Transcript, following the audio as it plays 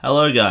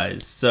Hello,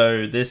 guys.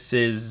 So this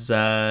is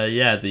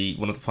the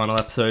one of the final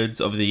episodes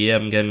of the year.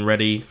 I'm getting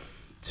ready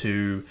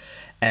to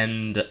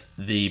end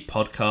the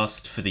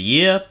podcast for the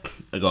year.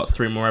 I got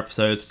three more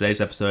episodes.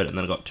 Today's episode, and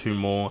then I got two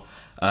more.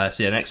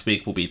 Next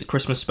week will be the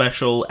Christmas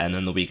special, and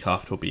then the week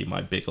after will be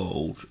my big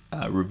old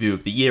review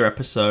of the year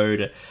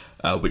episode,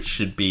 which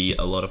should be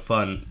a lot of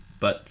fun.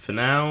 But for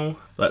now,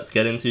 let's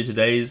get into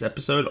today's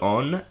episode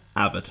on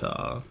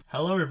Avatar.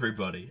 Hello,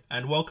 everybody,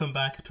 and welcome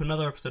back to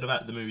another episode of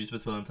At the Movies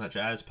with William Fletcher.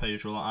 As per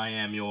usual, I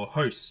am your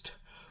host,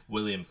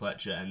 William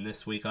Fletcher, and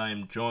this week I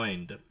am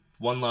joined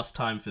one last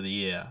time for the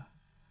year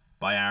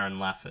by Aaron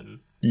Laffin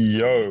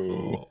Yo.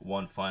 for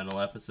one final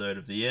episode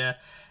of the year.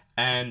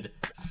 And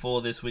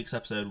for this week's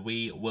episode,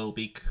 we will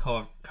be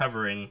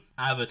covering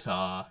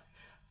Avatar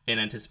in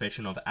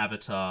anticipation of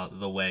Avatar: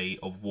 The Way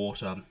of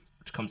Water,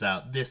 which comes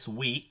out this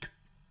week.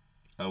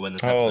 When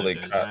this episode Holy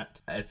goes crap. out,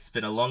 it's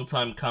been a long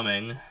time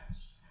coming.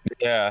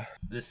 Yeah.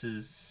 This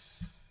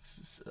is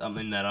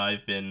something that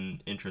I've been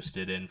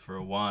interested in for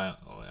a while.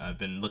 I've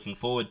been looking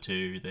forward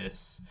to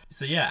this.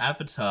 So yeah,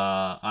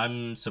 Avatar.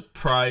 I'm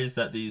surprised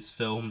that these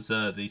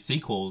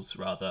sequels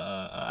rather,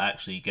 are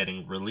actually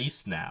getting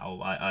released now.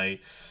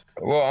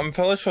 Well, I'm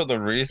fairly sure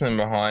the reason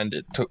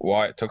behind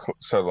why it took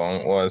so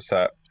long was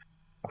that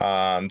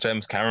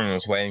James Cameron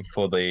was waiting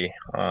for the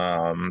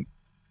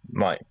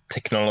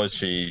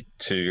technology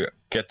to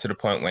get to the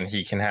point when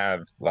he can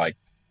have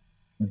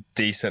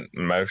decent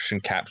motion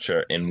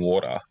capture in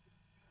water.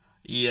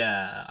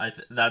 Yeah,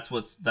 that's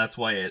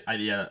why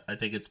I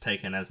think it's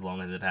taken as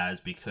long as it has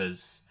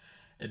because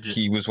it just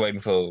He was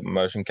waiting for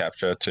motion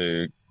capture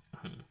to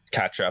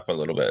catch up a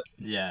little bit.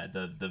 yeah,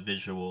 the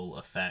visual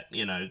effect,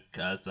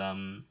 because I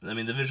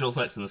mean the visual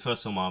effects in the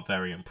first film are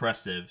very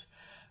impressive,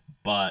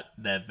 but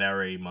they're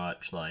very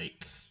much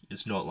like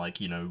it's not like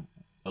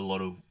a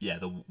lot of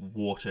the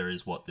water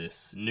is what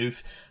this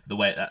the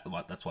way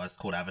that's why it's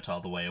called Avatar: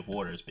 The Way of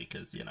Water, is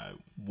because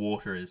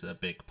water is a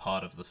big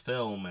part of the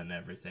film and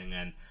everything.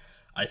 And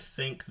I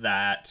think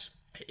that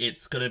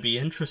it's going to be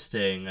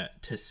interesting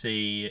to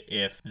see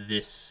if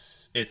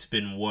this it's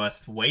been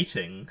worth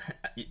waiting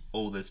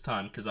all this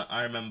time, because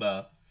I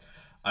remember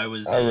I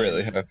was I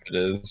really in hope it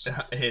is.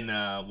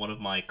 one of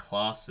my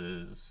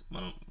classes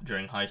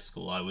during high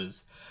school. I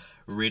was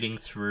reading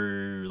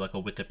through like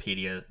a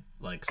Wikipedia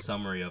like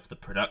summary of the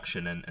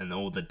production and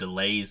all the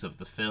delays of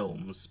the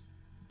films,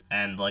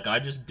 and like I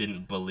just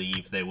didn't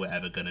believe they were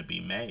ever going to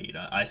be made.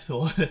 I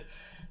thought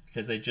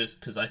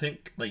because I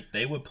think like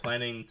they were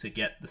planning to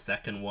get the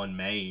second one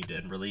made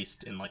and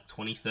released in like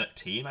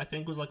 2013. I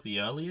think was like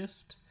the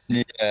earliest.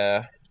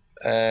 Yeah.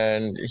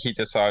 And he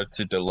decided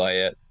to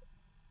delay it.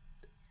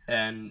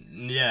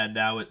 And yeah,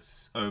 now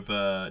it's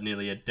over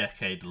nearly a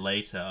decade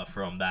later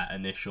from that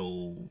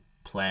initial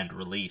planned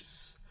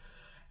release,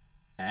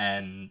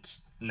 and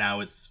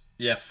now it's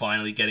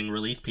finally getting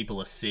released.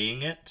 People are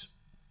seeing it.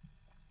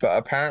 But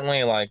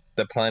apparently,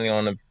 they're planning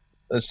on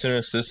as soon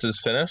as this is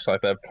finished,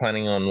 they're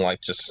planning on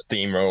just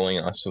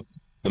steamrolling us with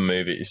the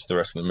movies, the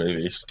rest of the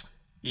movies.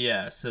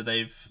 Yeah, so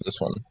they've This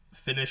one,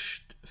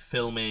 finished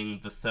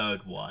filming the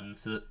third one.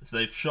 So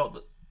they've shot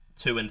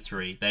two and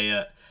three.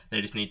 They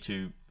just need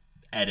to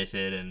edit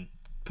it and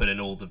put in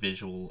all the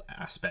visual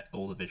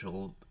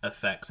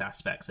effects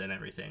aspects and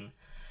everything.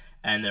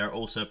 And they're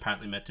also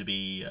apparently meant to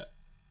be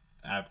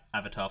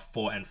Avatar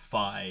 4 and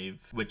 5,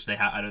 which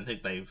I don't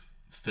think they've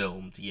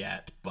filmed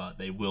yet, but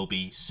they will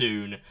be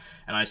soon.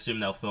 And I assume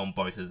they'll film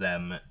both of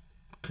them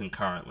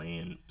concurrently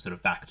and sort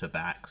of back to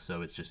back,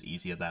 so it's just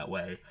easier that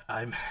way.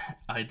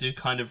 I do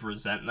kind of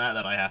resent that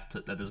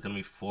that there's going to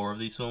be four of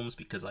these films,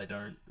 because I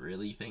don't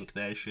really think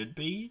there should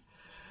be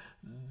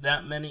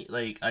that many.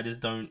 Like I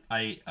just don't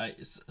I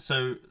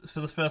so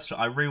for the first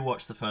I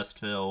rewatched the first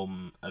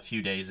film a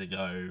few days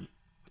ago,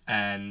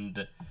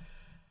 and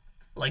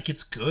like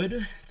it's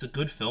a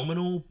good film and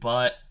all,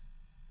 but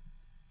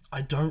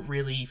I don't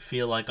really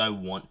feel like I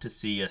want to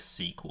see a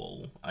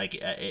sequel. Like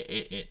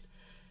it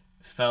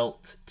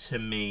felt to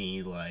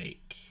me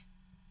like,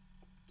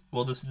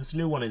 well, this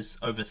new one is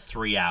over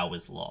 3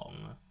 hours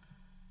long.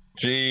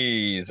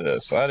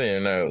 Jesus, I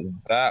didn't know it was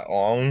that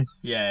long.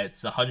 Yeah,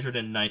 it's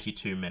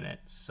 192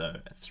 minutes, so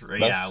three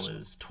That's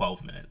hours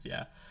 12 minutes.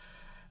 Yeah.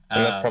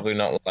 and that's Um, probably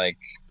not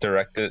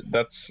directed.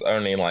 That's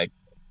only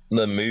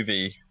the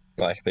movie,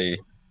 the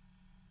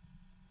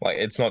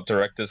it's not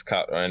director's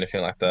cut or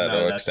anything like that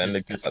no, or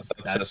extended cut. That's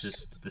that's just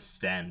just the the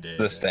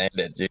standard.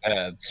 standard.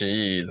 Yeah,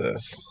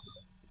 Jesus.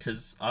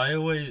 Because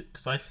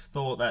I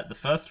thought that the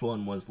first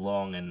one was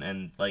long,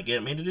 and like I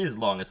mean it is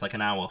long. It's like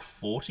an hour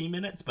 40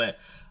 minutes, but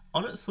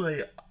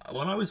honestly,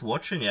 when I was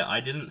watching it, I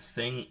didn't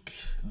think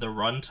the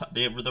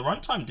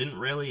runtime didn't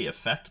really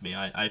affect me.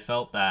 I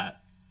felt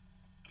that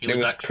it It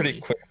was was pretty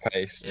actually quick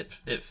paced.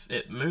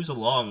 it moves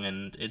along,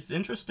 and it's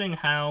interesting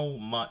how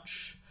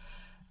much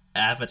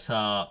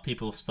Avatar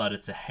people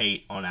started to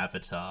hate on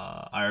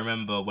Avatar. I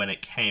remember when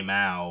it came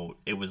out,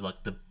 it was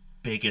like the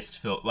biggest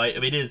film. Like, I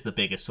mean, it is the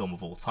biggest film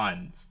of all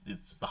time.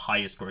 It's the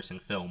highest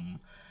grossing film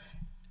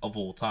of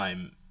all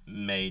time,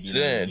 made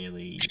Didn't it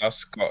nearly.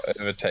 just got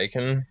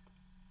overtaken?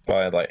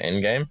 by like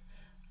Endgame.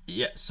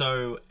 Yeah,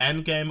 so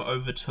Endgame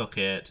overtook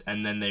it,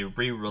 and then they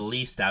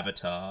re-released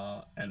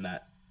Avatar, and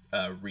that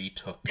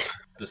retook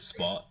the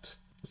spot.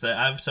 So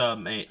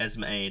has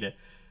made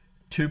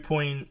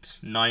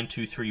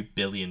 $2.923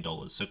 billion,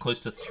 so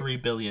close to $3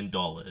 billion.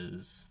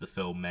 The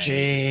film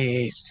made,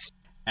 Jeez.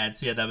 and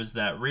so yeah, that was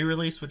that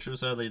re-release, which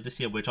was earlier this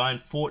year, which I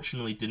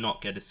unfortunately did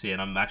not get to see,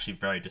 and I'm actually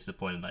very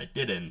disappointed I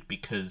didn't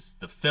because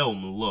the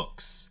film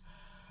looks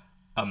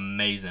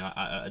amazing.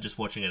 Just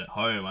watching it at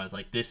home, I was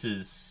like, this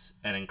is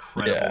an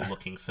incredible Yeah,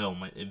 looking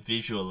film. Like,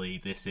 visually,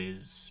 this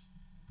is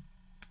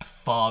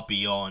far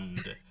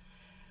beyond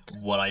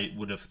what I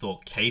would have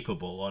thought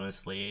capable.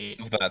 Honestly,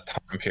 of that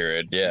time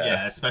period. Yeah,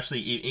 yeah, especially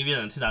even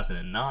in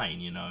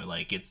 2009.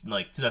 Like it's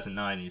like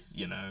 2009 is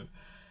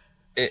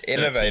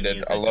 13 innovated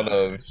years a lot ago.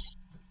 of.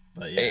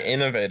 But It yeah,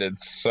 innovated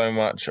so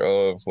much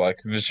of like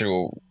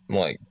visual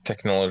like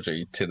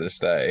technology to this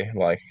day.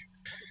 Like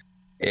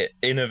it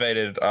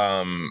innovated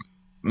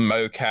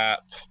mocap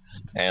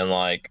and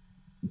like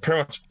pretty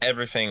much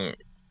everything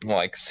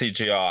like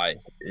CGI.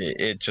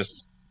 It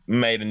just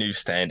made a new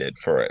standard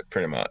for it,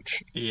 pretty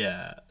much.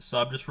 yeah. So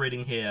I'm just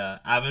reading here.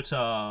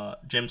 Avatar.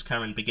 James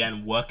Cameron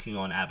began working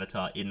on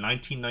Avatar in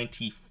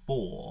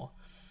 1994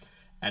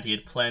 and he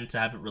had planned to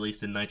have it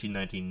released in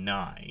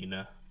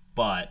 1999,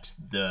 but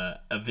the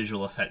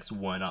visual effects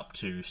weren't up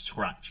to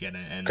scratch yet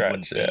and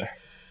wouldn't Scratch, yeah. be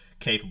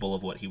capable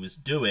of what he was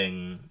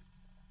doing.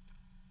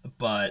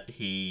 But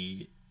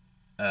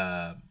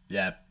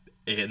yeah,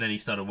 and then he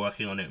started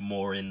working on it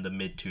more in the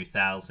mid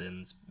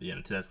 2000s,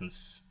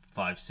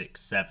 2005,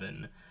 6,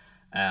 7,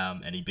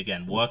 and he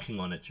began working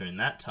on it during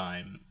that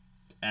time.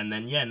 And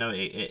then yeah, no,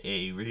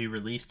 he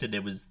released it.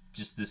 It was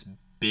just this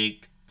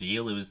big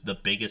deal. It was the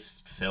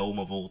biggest film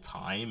of all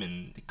time,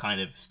 and it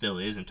kind of still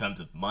is in terms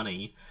of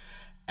money.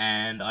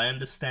 And I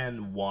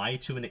understand why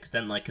to an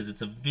extent, like because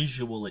it's a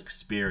visual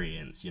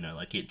experience.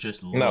 Like it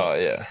just No,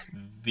 yeah. looks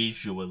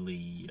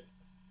visually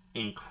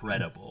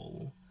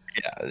incredible.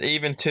 Yeah.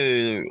 Even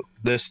to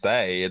this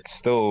day, it's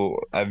still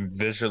a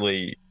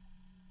visually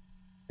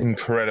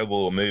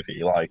incredible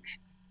movie. Like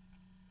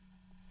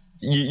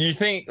you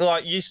think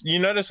like you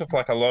notice with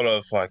like a lot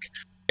of like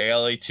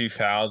early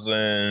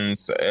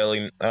 2000s,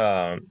 early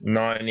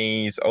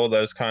 90s, all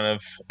those kind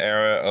of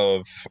era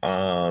of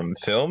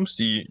films,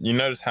 you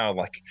notice how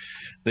like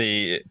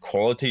the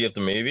quality of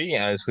the movie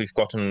as we've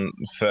gotten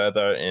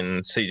further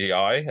in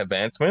CGI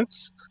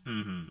advancements.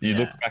 You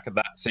look Yeah, back at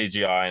that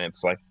CGI and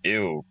it's like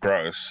ew,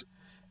 gross.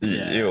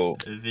 yeah. Ew.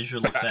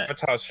 Visual But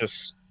effect.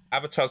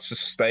 Avatar's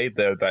just stayed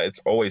there, that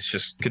it's always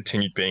just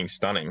continued being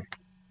stunning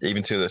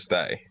even to this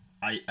day.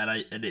 And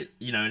it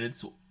and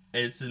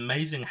it's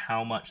amazing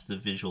how much the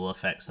visual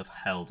effects have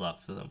held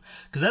up for them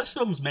because there's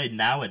films made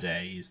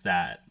nowadays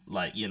that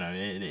like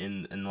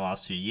in the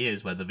last few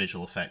years where the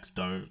visual effects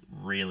don't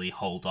really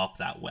hold up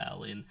that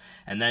well in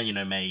and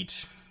then made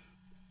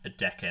a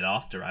decade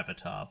after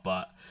Avatar,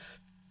 but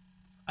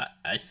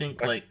I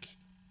think I, like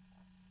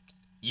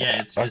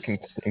yeah, it's I can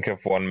just think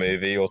of one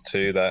movie or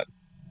two that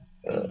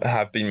mm,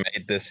 have been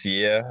made this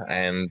year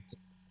and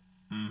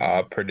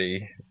are hmm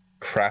pretty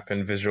crap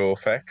in visual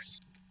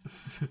effects,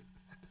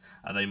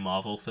 are they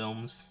Marvel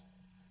films?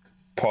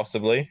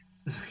 possibly.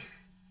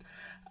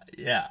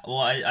 Yeah, well,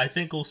 I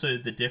think also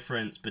the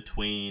difference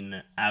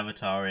between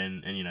Avatar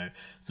and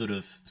sort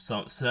of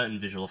some certain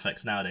visual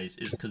effects nowadays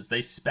is because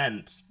they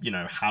spent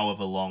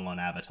however long on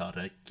Avatar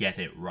to get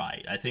it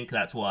right. I think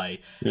that's why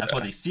Yeah,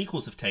 these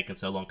sequels have taken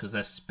so long because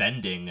they're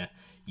spending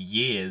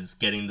years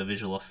getting the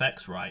visual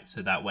effects right,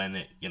 so that when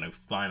it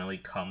finally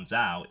comes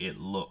out, it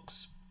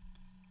looks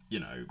you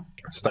know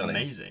stunning.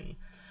 amazing.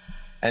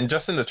 And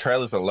just in the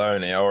trailers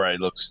alone, it already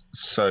looks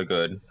so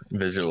good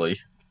visually.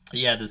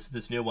 Yeah,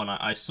 this new one.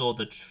 I saw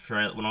the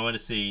trail when I went to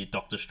see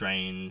Doctor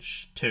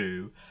Strange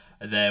 2.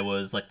 There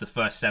was like the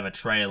first ever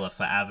trailer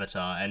for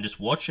Avatar, and just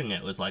watching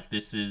it was like,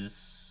 this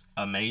is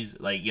amazing.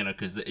 Like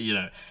because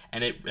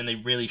and they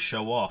really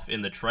show off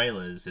in the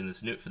trailers in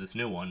this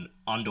new one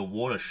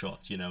underwater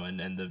shots,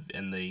 and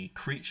the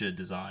creature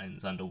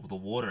designs under the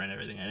water and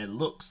everything, and it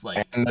looks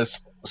like And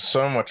there's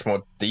so much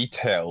more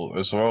detail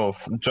as well.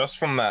 Just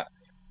from that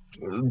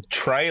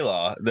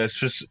trailer, there's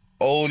just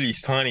all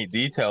these tiny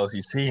details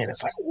you see, and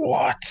it's like,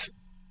 what?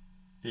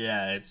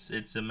 yeah,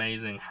 it's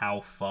amazing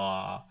how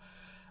far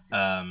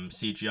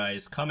CGI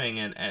is coming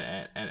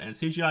and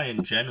CGI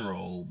in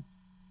general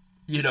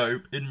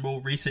in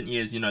more recent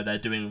years, they're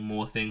doing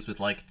more things with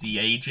like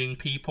de-aging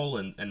people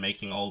and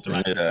making older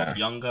actors look Yeah,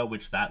 younger,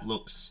 which that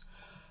looks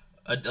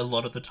a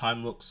lot of the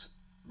time looks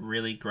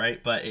really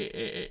great. But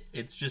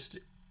it's just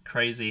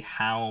crazy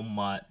how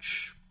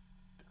much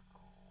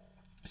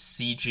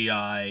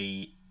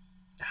CGI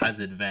has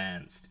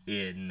advanced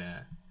in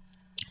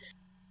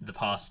the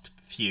past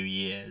few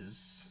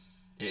years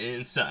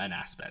in certain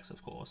aspects,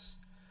 of course.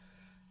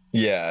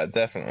 yeah,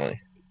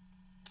 definitely.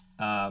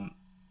 Um,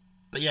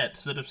 but yeah,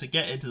 sort of to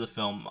get into the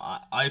film,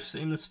 I've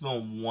seen this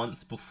film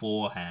once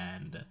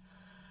beforehand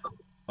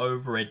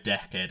over a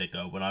decade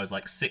ago when I was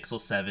like 6 or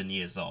 7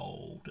 years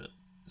old.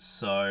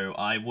 So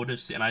I would have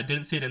seen. I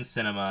didn't see it in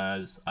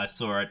cinemas. I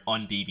saw it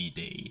on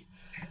DVD,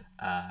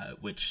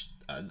 which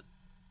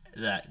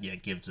that yeah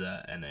gives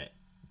an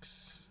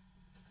X.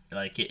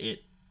 Like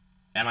it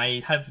and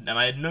I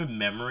had no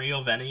memory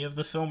of any of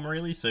the film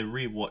really. So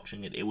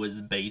rewatching it, it was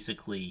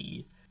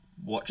basically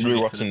watching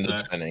it for the Rewatching the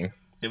first. journey.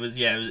 It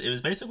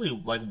was basically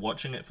like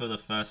watching it for the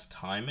first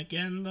time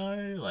again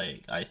though.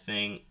 Like I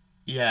think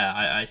yeah,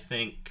 I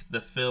think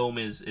the film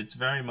is it's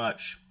very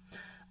much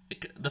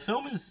the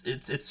film is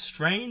it's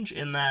strange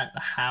in that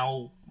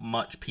how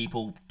much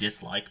people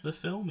dislike the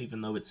film,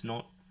 even though it's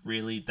not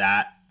really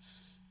that.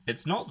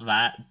 It's not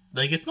that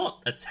like it's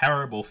not a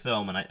terrible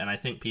film, and I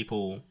think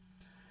people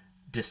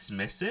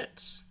dismiss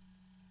it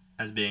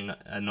as being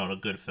not a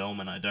good film,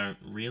 and I don't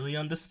really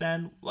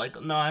understand.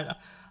 Like, no, I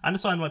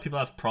understand why people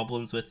have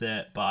problems with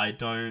it, but I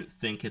don't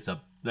think it's a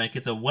like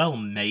it's a well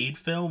made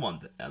film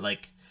on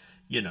like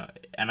you know,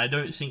 and I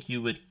don't think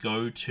you would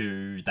go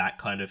to that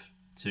kind of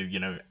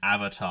to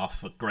Avatar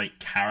for great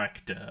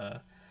characters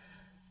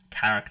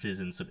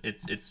and so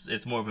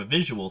it's more of a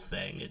visual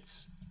thing.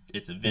 It's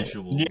a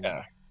visual.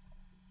 Yeah,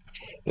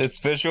 it's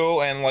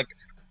visual and like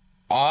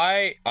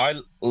I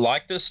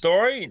like the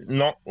story.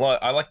 Not like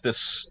I like the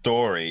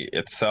story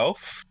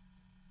itself.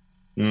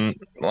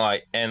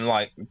 Like and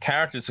like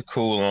characters are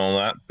cool and all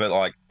that, but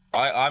like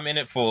I'm in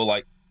it for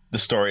like the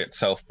story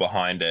itself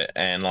behind it,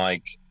 and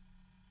like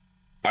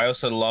I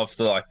also love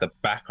the like the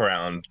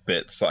background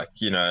bits, like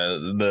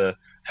the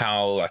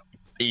how like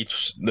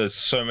each there's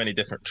so many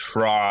different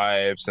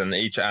tribes, and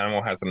each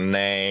animal has a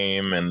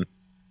name and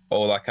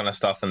all that kind of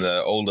stuff, and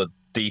all the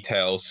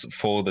details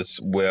for this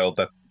world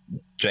that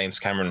James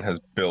Cameron has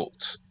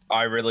built.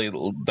 I really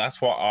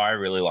that's what I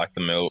really like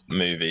the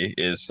movie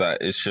is that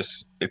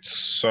it's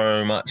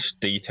so much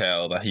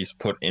detail that he's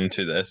put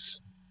into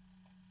this.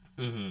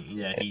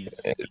 Yeah,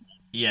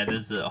 yeah.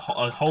 There's a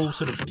whole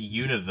sort of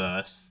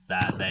universe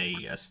that they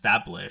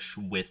establish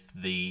with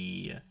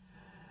the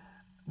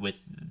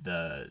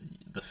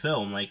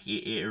film. Like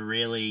it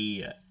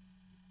really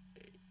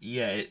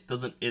yeah. It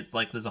doesn't. It's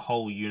like there's a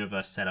whole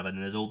universe set up,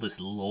 and there's all this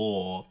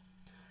lore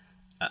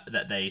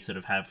that they sort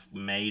of have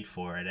made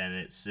for it, and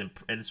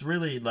it's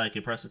really like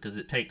impressive because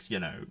it takes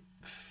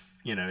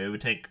it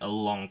would take a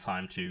long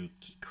time to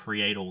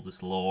create all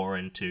this lore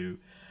and to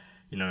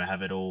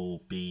have it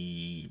all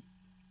be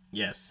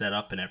set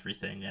up and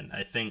everything. And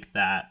I think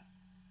that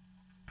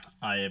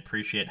I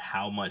appreciate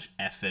how much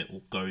effort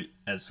will go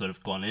has sort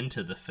of gone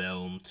into the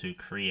film to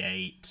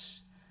create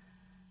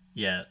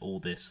all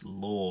this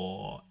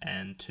lore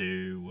and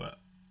to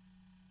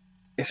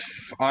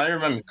If I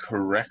remember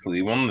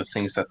correctly, one of the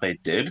things that they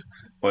did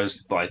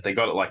was like they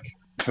got like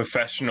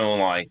professional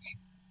like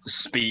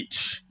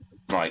speech,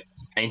 like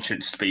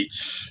ancient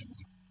speech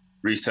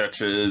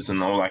researchers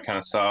and all that kind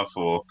of stuff,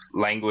 or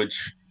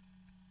language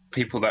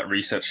people that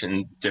research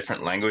in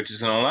different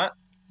languages and all that.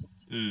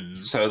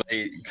 mm, So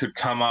they could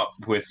come up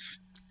with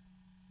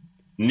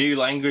new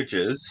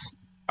languages,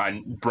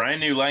 a brand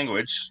new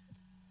language,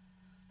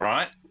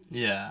 right?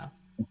 yeah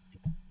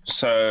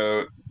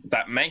So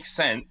that makes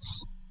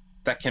sense,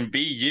 that can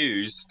be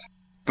used,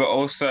 but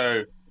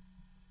also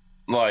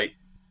like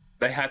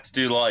they had to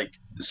do like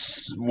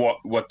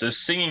what does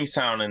singing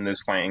sound in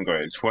this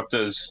language? What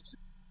does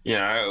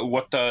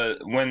what the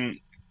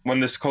when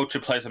this culture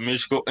plays a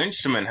musical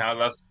instrument, how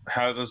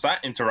does that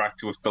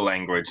interact with the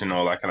language and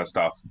all that kind of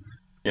stuff?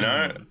 You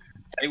know, mm,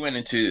 they went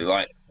into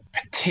like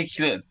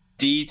particular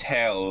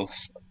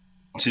details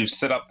to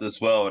set up this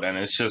world, and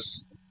it's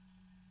just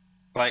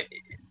like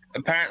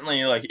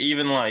apparently like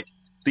even like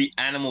the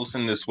animals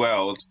in this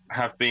world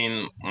have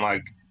been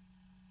like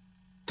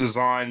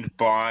designed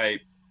by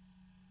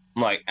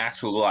like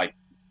actual like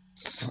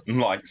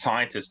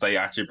scientists they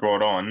actually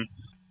brought on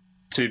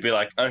to be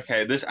like,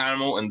 okay, this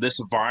animal and this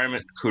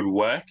environment could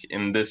work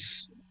in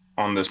this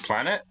on this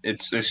planet.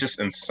 It's just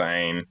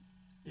insane.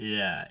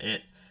 yeah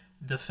it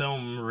the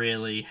film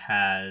really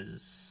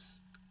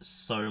has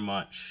so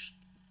much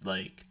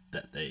like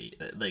that they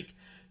like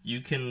you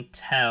can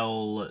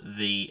tell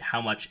the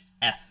how much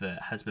effort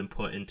has been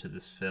put into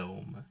this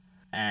film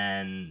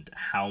and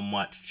how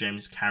much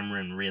James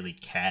Cameron really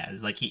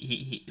cares. Like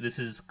this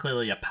is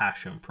clearly a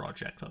passion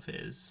project of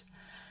his.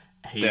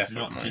 He's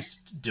not Definitely.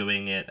 just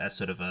doing it as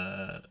sort of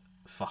a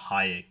for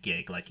hire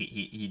gig. Like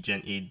he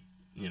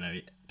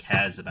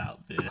cares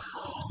about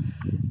this,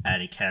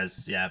 and he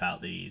cares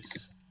about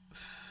this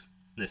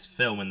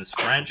film and this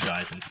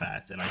franchise, in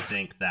fact. And I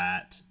think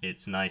that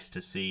it's nice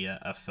to see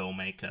a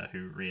filmmaker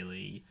who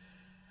really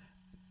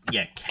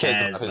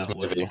Cares about his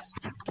movie.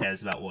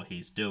 cares about what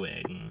he's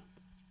doing.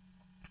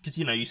 Because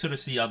you sort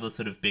of see other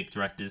sort of big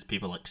directors,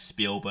 people like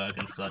Spielberg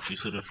and such, who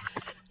sort of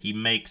he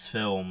makes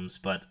films,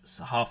 but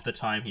half the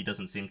time he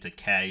doesn't seem to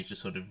care. He's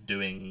just sort of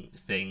doing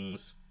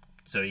things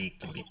so he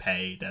can be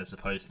paid, as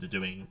opposed to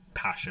doing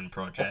passion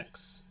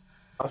projects.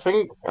 I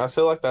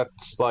feel like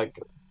that's like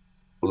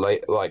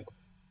late like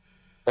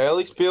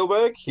early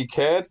Spielberg he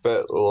cared,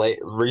 but late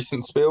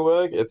recent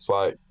Spielberg it's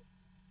like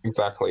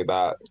exactly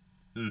that.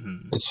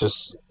 Hmm It's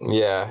just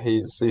yeah,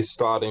 he's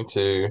starting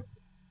to.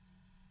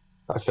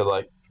 I feel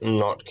like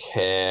not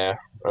care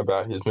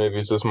about his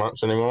movies as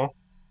much anymore.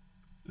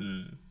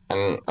 Mm,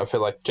 And I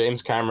feel like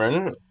James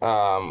Cameron,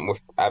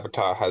 with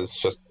Avatar, has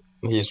just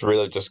he's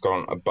really just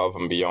gone above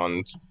and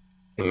beyond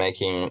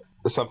making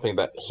something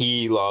that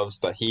he loves,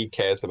 that he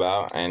cares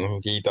about,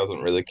 and he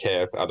doesn't really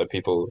care if other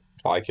people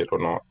like it or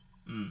not.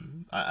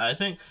 I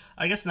think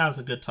I guess now's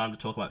a good time to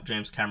talk about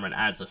James Cameron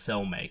as a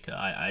filmmaker.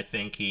 I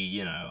think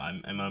he,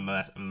 I'm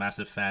a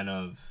massive fan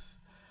of.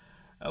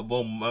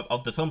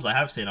 Of the films I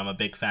have seen, I'm a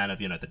big fan of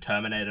the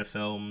Terminator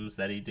films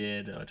that he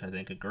did, which I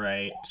think are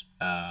great.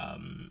 I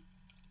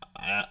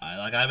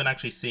haven't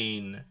actually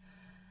seen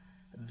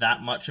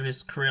that much of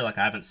his career. Like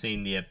I haven't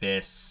seen The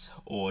Abyss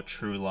or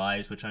True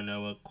Lies, which I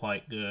know are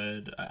quite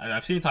good.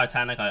 I've seen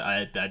Titanic.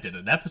 I did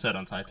an episode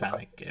on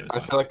Titanic. It was I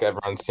my feel like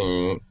everyone's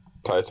seen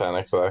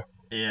Titanic though.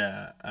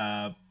 yeah.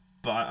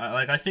 But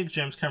I think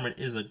James Cameron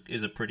is a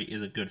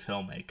good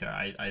filmmaker.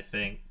 I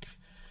think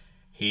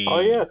Oh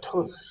yeah, he I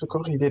totally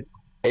forgot he did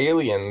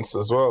Aliens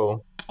as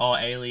well. oh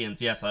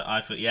Aliens. Yes,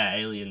 yeah,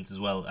 Aliens as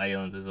well.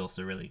 Aliens is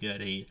also really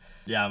good.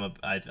 Yeah,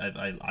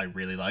 I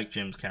really like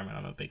James Cameron.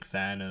 I'm a big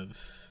fan of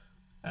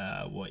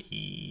what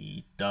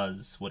he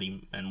does, what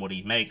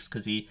he makes,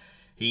 because he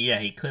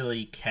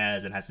clearly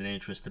cares and has an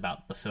interest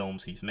about the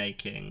films he's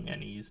making,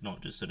 and he's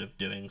not just sort of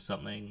doing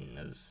something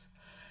as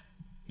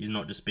he's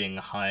not just being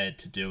hired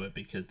to do it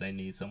because they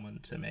need someone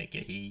to make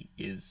it. He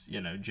is,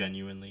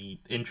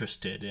 genuinely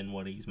interested in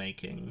what he's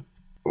making.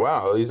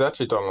 Wow, he's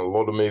actually done a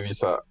lot of movies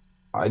that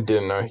I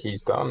didn't know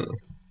he's done.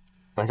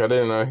 Like I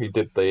didn't know he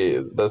did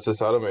there's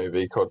this other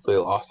movie called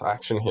The Last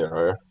Action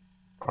Hero.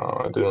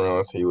 I didn't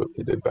realize he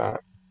did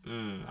that.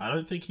 I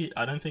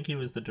don't think he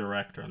was the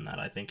director on that.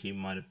 I think he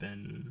might have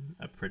been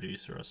a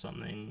producer or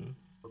something.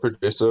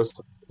 Producers,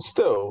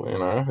 still,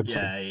 it's a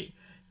Yeah,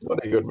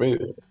 bloody good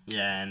movie.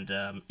 yeah,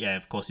 and yeah,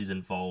 of course he's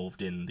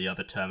involved in the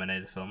other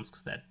Terminator films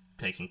because they're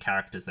taking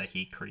characters that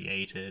he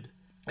created.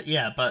 But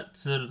yeah, but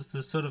to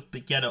sort of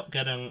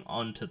getting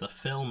onto the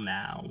film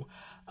now,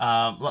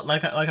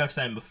 like I was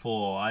saying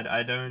before,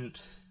 I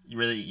don't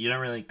really you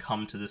don't really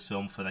come to this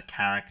film for the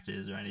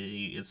characters or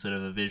anything. It's sort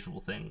of a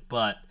visual thing.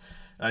 But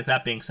like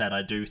that being said,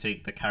 I do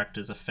think the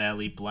characters are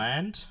fairly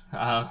bland.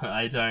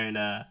 I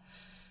don't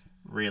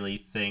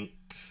really think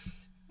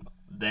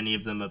any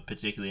of them are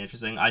particularly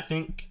interesting. I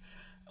think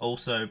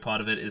also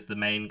part of it is the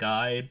main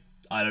guy.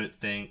 I don't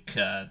think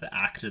the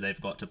actor they've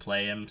got to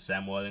play him,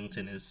 Sam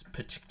Worthington, is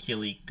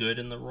particularly good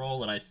in the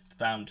role, and I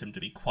found him to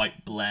be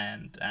quite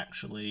bland,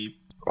 actually.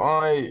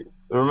 I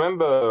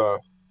remember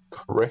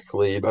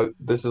correctly that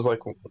this is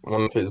like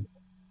one of his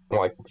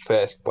like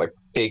first like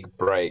big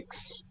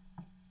breaks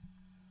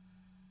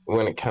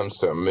when it comes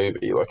to a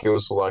movie. Like it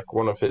was like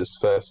one of his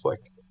first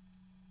like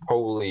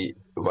wholly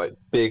like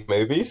big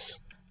movies.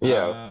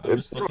 Yeah, I'm it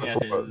just pretty looking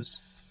much at was.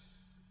 his.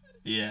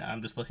 Yeah,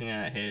 I'm just looking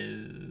at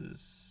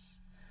his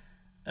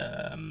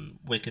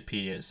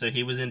Wikipedia. So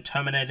he was in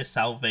Terminator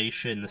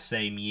Salvation the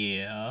same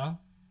year.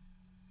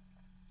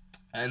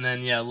 And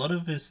then yeah, a lot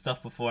of his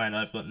stuff beforehand,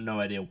 I've got no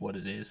idea what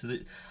it is.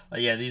 Like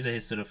yeah, these are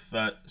his sort of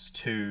first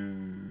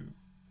two,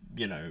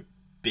 you know,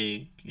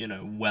 big,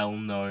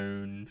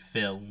 well-known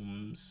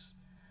films.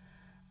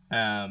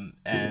 And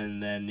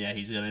then yeah,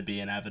 he's gonna be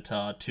in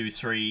Avatar 2,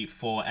 3,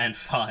 4, and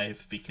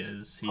 5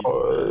 because he's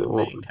the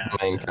main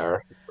Main character.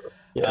 character.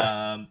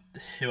 Yeah. Um,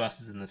 who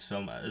else is in this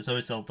film?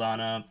 Zoe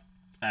Saldana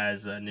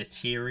as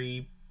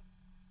Neytiri.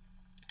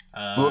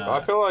 Look, I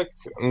Uh, feel like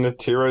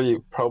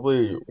Natiri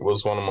probably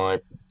was one of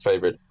my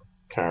favorite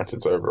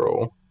characters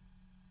overall.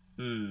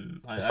 She's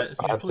I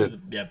probably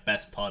did, the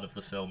best part of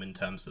the film in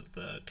terms of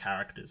the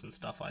characters and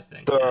stuff. I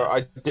think, so yeah.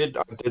 I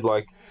did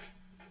like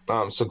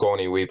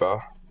Sigourney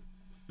Weaver.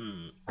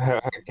 Hmm.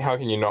 How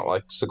can you not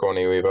like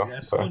Sigourney Weaver Yeah, though?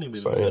 Sigourney Weaver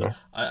So was good.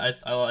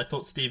 I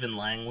thought Stephen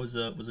Lang was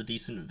a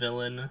decent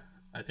villain.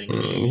 I think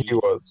he he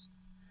was.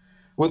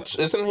 Which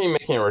isn't he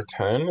making a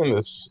return in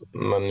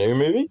the new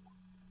movie?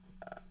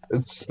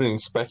 It's been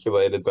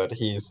speculated that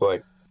he's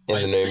like in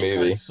I the new think I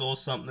movie. saw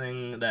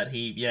something that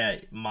he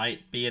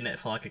might be in it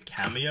for like a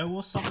cameo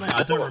or something.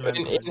 I don't Well, remember.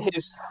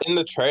 in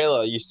the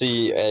trailer, you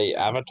see a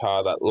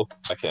avatar that looks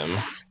like him.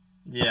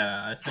 Yeah,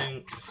 I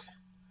think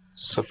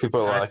So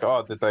people are I like,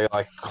 "Oh, did they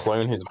like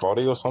clone his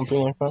body or something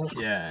like that?"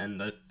 yeah,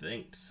 and I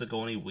think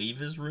Sigourney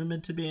Weaver's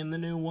rumored to be in the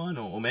new one,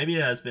 or maybe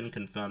it has been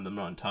confirmed. I'm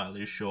not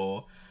entirely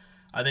sure.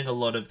 I think a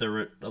lot of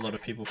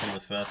people from the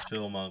first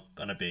film are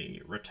gonna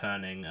be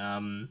returning.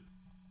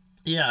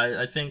 Yeah,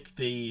 I think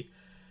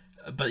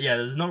but yeah,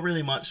 there's not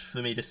really much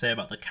for me to say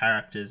about the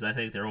characters. I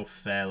think they're all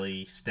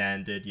fairly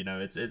standard.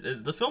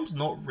 The film's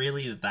not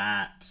really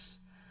that.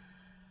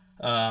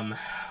 Um,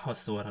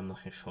 what's the word I'm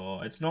looking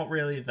for? It's not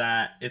really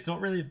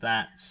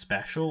that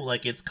special.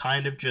 Like it's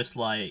kind of just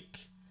like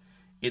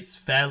it's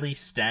fairly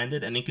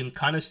standard, and you can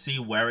kind of see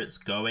where it's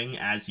going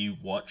as you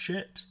watch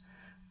it.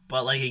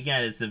 But like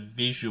again, it's a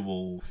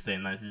visual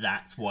thing. Like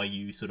that's why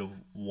you sort of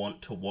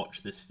want to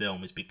watch this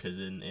film is because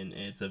in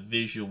it's a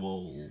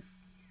visual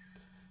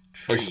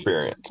treat.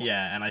 Experience.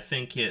 Yeah, and I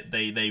think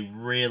they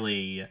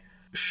really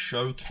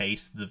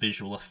showcase the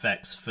visual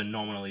effects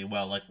phenomenally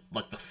well.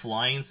 Like the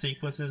flying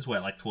sequences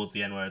where like towards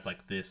the end where it's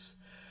like this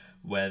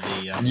where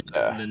Yeah,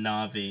 the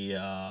Na'vi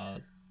are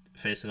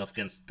facing off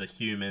against the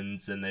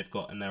humans and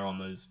they're on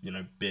those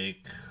big,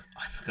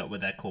 I forgot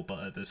what they're called,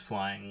 but those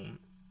flying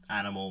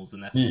animals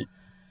and they're Ye-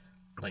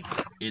 like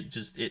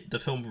the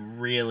film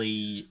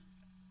really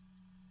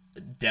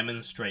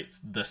demonstrates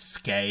the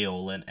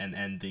scale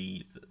and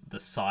the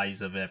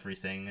size of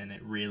everything, and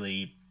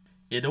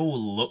it all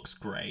looks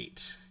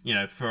great.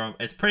 For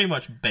it's pretty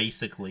much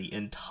basically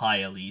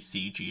entirely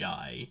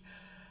CGI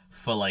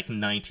for like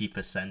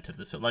 90% of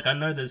the film. Like I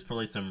know there's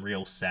probably some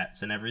real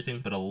sets and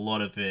everything, but a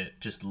lot of it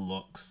just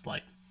looks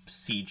like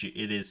CG.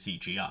 It is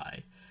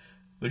CGI,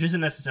 which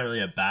isn't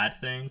necessarily a bad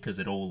thing because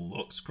it all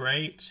looks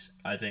great.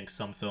 I think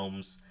some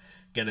films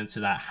get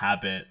into that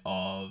habit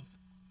of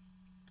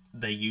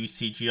they use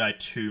CGI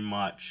too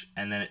much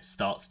and then it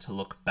starts to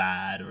look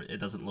bad or it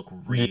doesn't look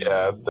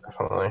yeah, real,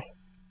 definitely.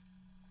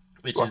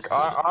 which Like is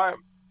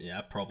yeah,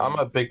 a I'm problem.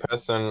 a big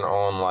person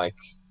on like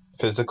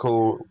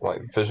physical,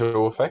 like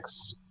visual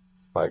effects,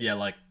 like Yeah,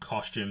 like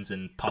costumes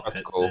and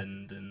puppets practical.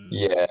 and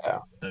Yeah,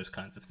 those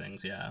kinds of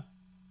things. Yeah,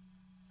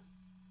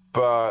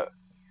 but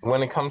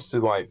when it comes to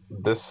like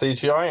this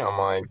CGI, I'm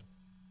like,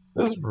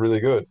 this is really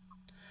good.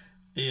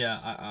 yeah,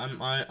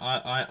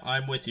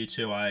 I'm with you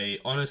too. I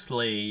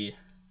honestly,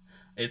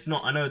 it's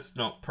not. I know it's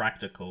not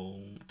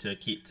practical to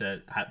keep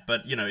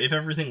but if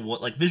everything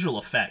was like visual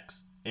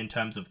effects in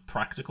terms of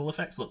practical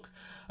effects, look,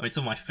 I mean,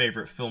 some of my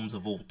favorite films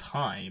of all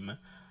time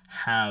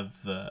have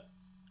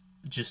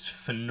just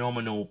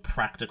phenomenal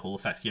practical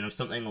effects.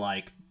 Something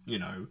like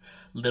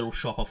Little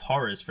Shop of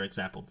Horrors, for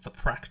example. The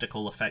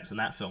practical effects in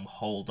that film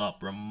hold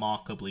up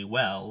remarkably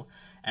well,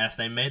 and if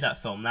they made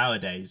that film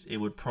nowadays, it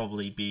would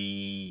probably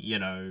be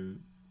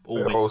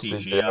all with All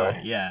CGI.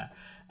 CGI. Yeah.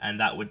 And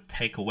that would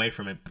take away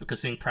from it because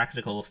seeing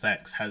practical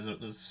effects there's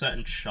a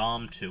certain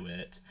charm to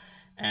it,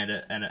 and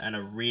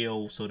a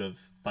real sort of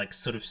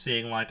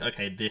seeing like,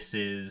 okay, this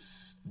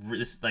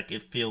like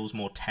it feels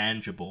more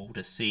tangible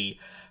to see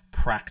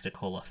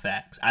practical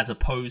effects as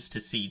opposed to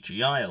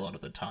CGI a lot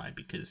of the time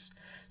because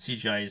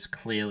CGI is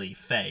clearly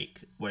fake,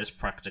 whereas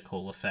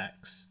practical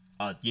effects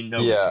are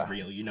it's Yeah.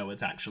 real,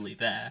 it's actually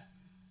there.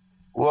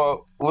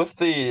 Well, with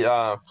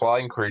the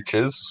flying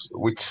creatures,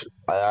 which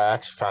I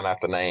actually found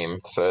out the name,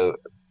 so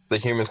the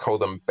humans call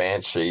them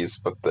banshees,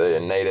 but the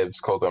natives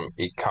call them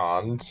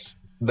ikans.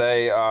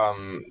 They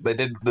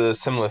did the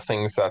similar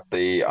things that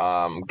the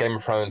Game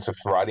of Thrones of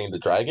riding the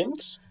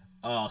dragons.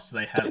 Oh, so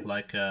they had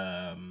like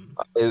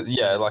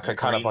Yeah, like a a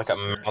kind of green like a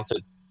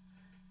mounted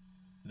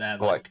they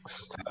had like like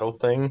saddle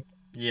thing.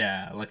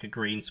 yeah, like a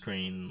green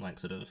screen like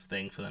sort of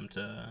thing for them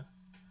to.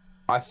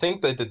 I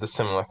think they did the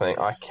similar thing.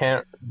 I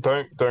can't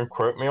don't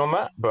quote me on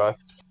that, but I'm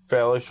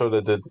fairly sure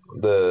they did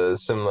the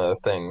similar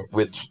thing,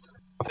 which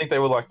I think they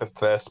were like the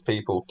first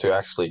people to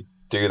actually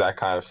do that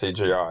kind of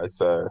CGI.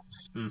 So,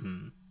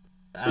 Mm-hmm.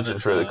 which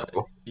is really Avatar,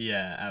 cool.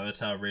 yeah,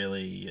 Avatar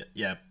really,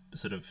 yeah,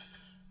 sort of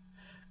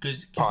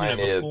because Pioneered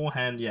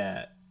beforehand,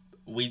 yeah,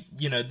 we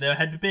there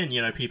had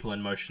been people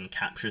in motion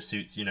capture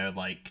suits,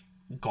 like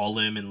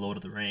Gollum in Lord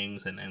of the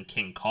Rings and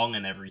King Kong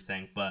and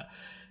everything, but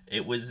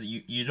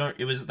you don't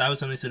it was that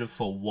was only sort of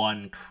for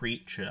one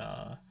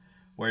creature,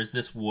 whereas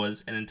this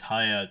was an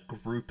entire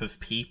group of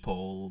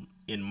people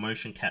in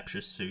motion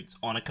capture suits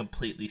on a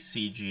completely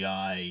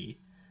CGI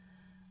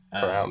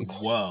ground.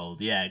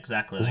 world. Yeah,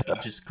 exactly. Like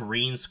Yeah, just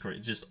green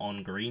screen, just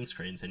on green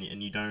screens, and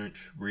you don't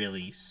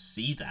really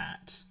see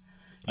that.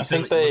 You I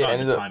think certainly, well, they not at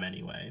the ended up. time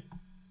anyway.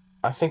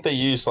 I think they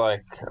used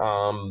like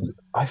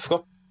I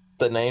forgot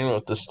the name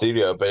of the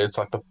studio, but it's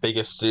like the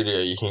biggest studio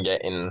you can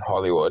get in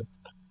Hollywood.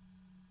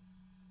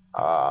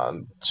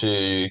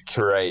 To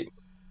create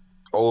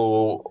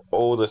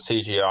all the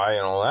CGI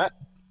and all that,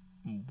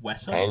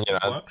 Weta and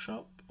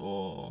Workshop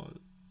or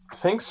I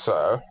think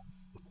so.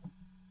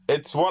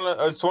 It's one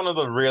of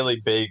the really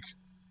big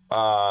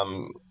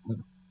um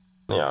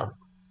you know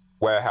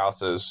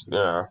warehouses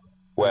where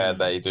mm,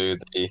 they do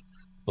the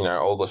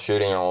all the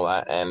shooting and all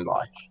that, and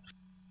like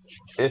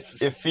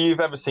if you've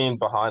ever seen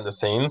behind the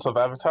scenes of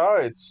Avatar,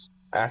 it's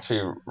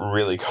actually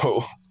really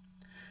cool.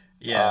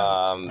 yeah,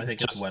 I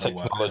think it's Just Weta technology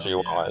Workshop.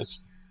 Yeah.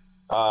 wise.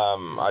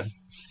 I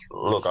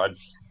look, I'd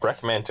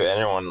recommend to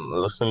anyone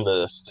listening to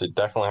this to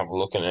definitely have a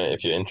look in it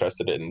if you're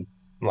interested in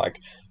like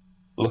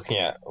looking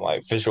at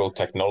like visual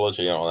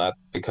technology and all that,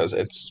 because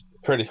it's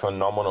pretty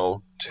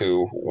phenomenal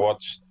to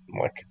watch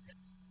like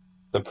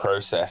the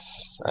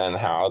process and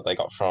how they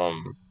got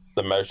from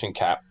the motion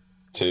cap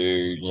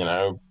to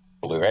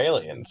blue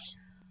aliens.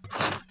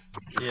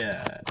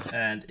 Yeah,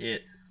 and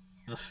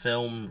the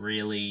film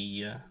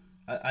really.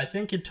 I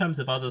think in terms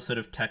of other sort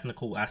of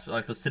technical aspects,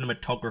 like the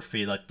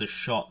cinematography, like the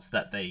shots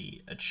that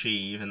they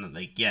achieve and that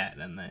they get,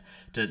 and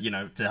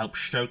to help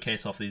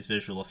showcase off these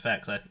visual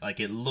effects, like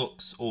it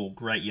looks all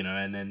great,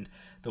 and then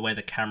the way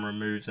the camera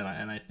moves, and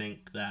I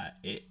think that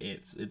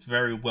it's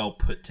very well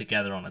put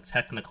together on a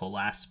technical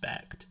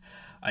aspect.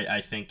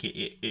 I think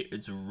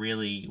it's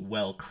really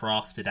well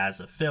crafted as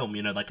a film.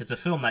 Like it's a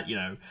film that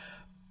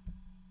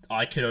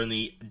I could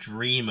only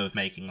dream of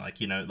making, like,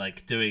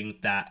 like doing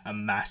that a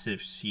massive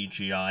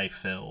CGI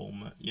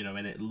film,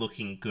 and it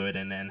looking good,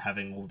 and then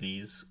having all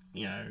these,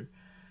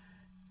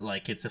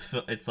 like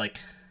it's like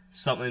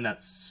something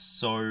that's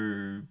so,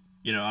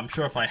 I'm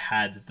sure if I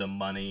had the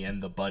money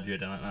and the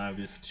budget, and I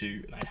was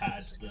too and I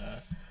had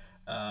the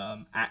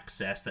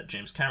access that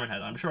James Cameron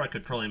had, I'm sure I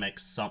could probably make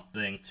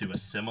something to a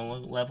similar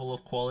level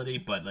of quality,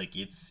 but like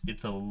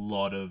it's a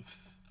lot of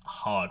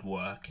hard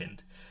work,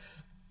 and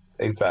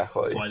that's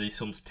Exactly. why these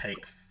films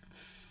take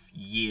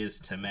years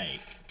to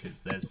make,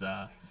 because there's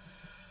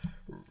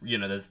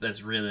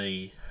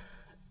really,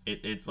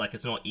 it's like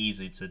it's not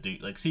easy to do.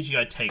 Like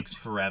CGI takes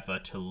forever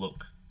to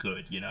look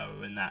good,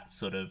 and that's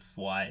sort of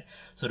why,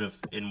 sort of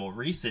in more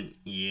recent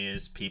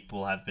years,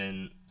 people have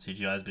been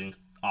CGI has been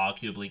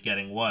arguably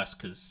getting worse,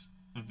 because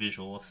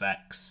visual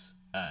effects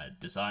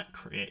design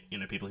create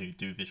people who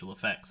do visual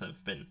effects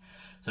have been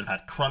sort of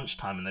had crunch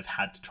time, and they've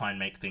had to try and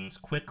make things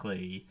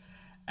quickly,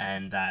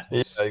 and Yeah,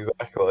 that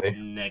exactly.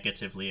 and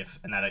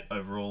that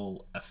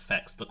overall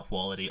affects the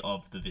quality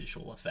of the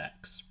visual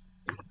effects.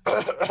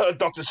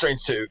 Doctor Strange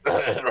 2.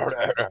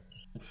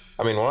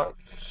 I mean, what?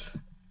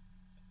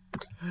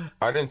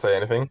 I didn't say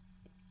anything.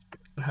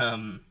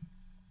 um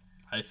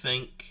I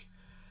think,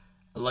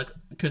 like,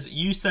 because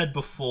you said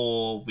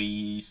before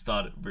we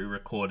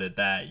recorded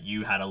that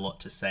you had a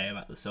lot to say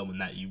about this film,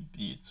 and that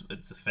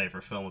it's a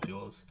favorite film of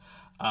yours.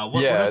 What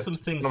are Yeah, some it's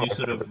things one you of my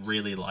sort of favorites.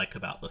 really like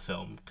about the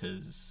film?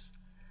 Because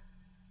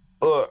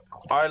Look,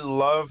 I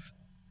love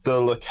the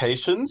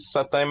locations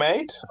that they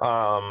made,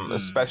 mm,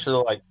 especially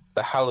like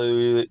the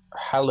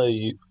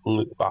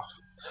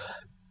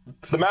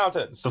the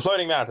mountains, the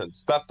floating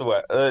mountains. That's the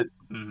word.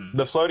 mm,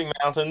 The floating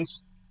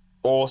mountains,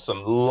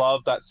 awesome.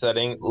 Love that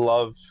setting.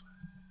 Love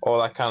all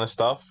that kind of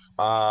stuff.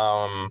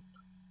 I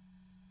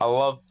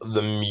love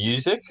the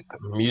music.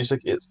 The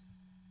music is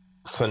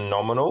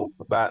phenomenal.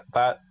 That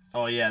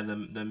oh yeah,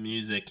 the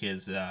music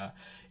is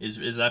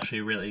actually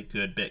a really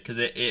good bit, because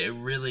it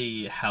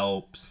really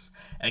helps.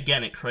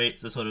 Again, it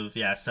creates a sort of,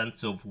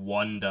 sense of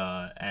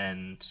wonder,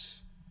 and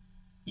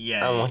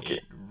yeah, and like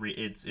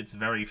it's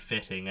very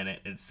fitting, and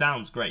it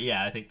sounds great.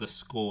 Yeah, I think the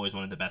score is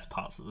one of the best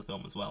parts of the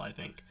film as well. I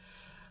think,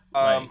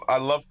 like, I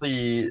love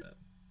the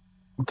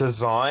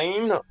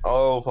design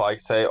of like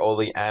say all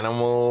the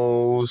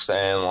animals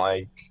and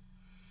like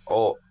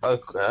all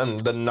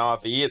and the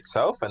Navi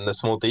itself and the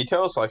small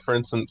details. Like for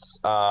instance,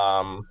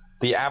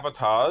 the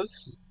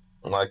avatars,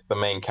 like the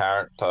main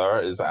character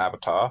is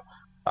Avatar.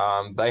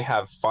 They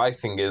have 5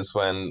 fingers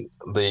when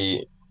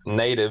the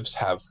natives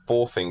have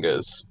 4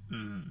 fingers.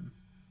 mm,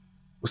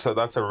 So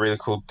that's a really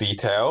cool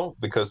detail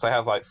because they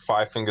have like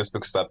 5 fingers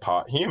because they're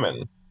part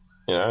human.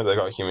 They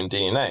got human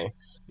DNA,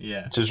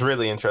 yeah, which is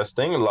really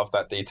interesting. Love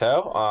that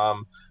detail.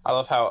 I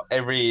love how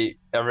every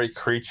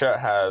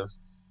creature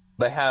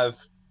they have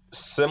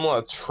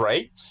similar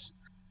traits,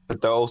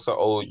 but they're also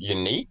all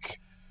unique.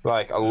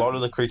 Like a lot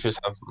of the mm, creatures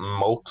have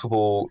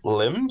multiple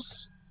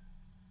limbs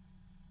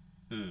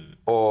mm,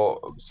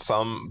 or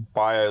some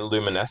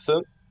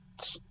bioluminescent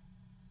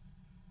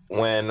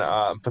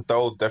but they're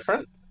all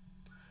different.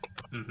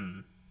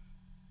 mm,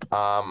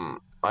 I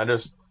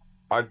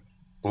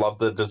love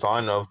the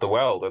design of the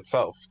world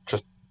itself.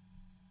 Just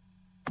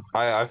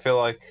I feel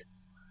like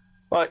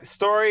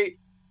the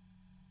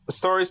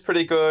story's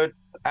pretty good.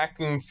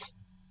 Acting's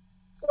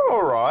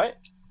all right.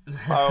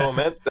 I'll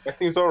admit the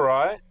acting's all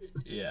right.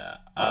 yeah.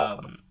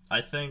 Uh,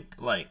 I think,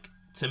 like,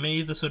 to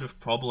me, the sort of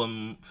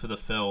problem for the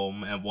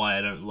film, and why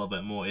I don't love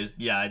it more, is,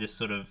 I just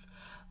sort of,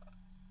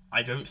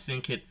 I don't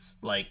think it's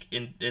like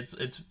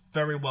it's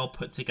very well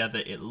put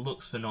together. It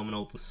looks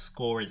phenomenal. The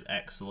score is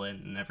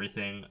excellent and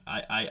everything.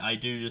 I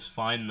do just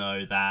find,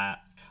 though, that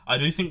I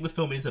do think the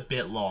film is a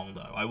bit long,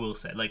 though. I will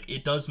say, like,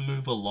 it does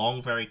move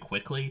along very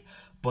quickly,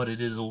 but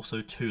it is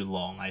also too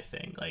long. I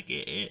think, like,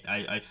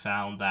 I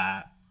found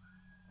that,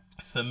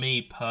 for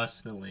me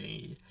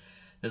personally,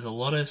 there's a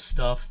lot of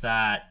stuff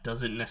that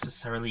doesn't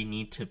necessarily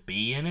need to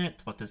be in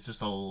it. Like, there's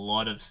just a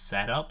lot of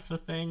setup for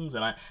things,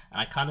 and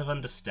I kind of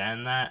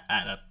understand that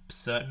at a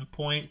certain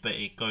point, but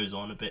it goes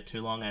on a bit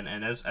too long.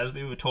 And as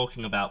we were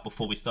talking about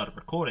before we started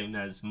recording,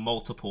 there's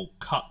multiple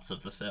cuts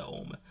of the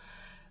film.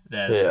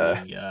 There's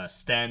yeah. the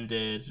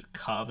standard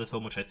cut of the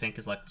film, which I think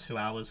is like 2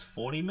 hours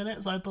 40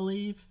 minutes, I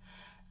believe.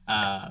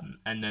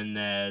 And then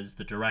there's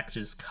the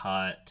director's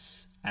cut,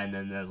 and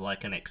then there's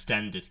like an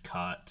extended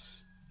cut,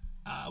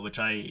 which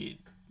I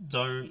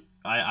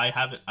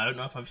haven't, I don't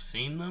know if I've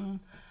seen them.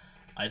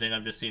 I think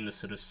I've just seen the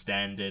sort of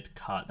standard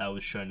cut that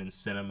was shown in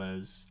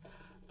cinemas.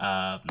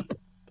 Um,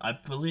 I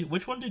believe,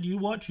 which one did you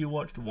watch? You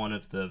watched one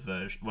of the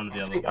other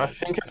I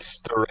think versions. it's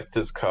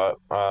director's cut.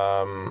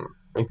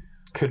 It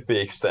could be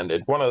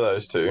extended. One of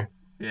those two.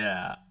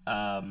 Yeah.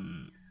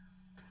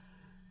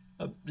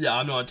 Yeah,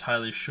 I'm not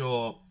entirely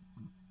sure,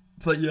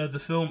 but yeah, the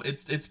film,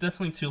 it's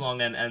definitely too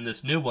long, and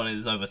this new one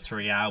is over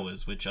 3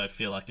 hours, which I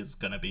feel like is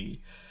gonna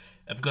be.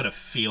 I'm gonna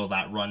feel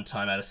that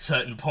runtime at a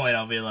certain point.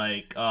 I'll be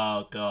like,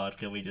 oh god,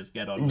 can we just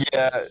get on with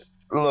Yeah. this?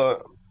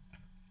 Look.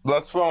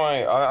 that's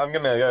why I'm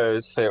gonna go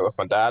see it with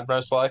my dad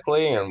most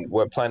likely, and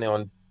we're planning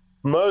on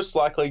most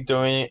likely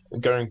doing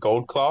going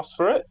gold class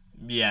for it.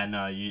 Yeah,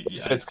 no,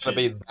 If I it's gonna should.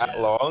 be that Yeah,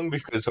 long,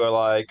 because we're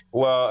like,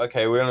 well,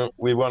 okay,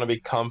 we want to be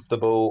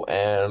comfortable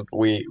and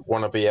we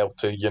want to be able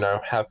to,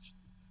 have,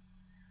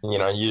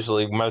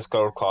 usually most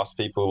gold class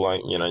people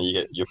like, you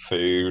get your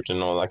food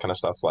and all that kind of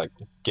stuff like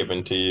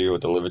given hmm to you or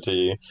delivered to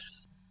you.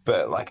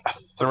 But like a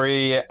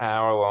 3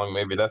 hour long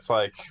movie, that's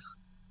like,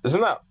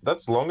 isn't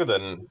that's longer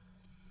than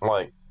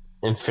like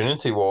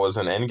Infinity Wars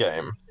and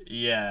Endgame?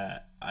 yeah.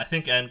 I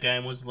think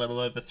Endgame was a little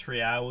over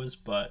 3 hours,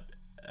 but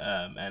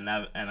and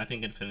I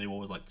think Infinity War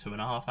was like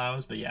 2.5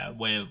 hours. But yeah,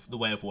 Way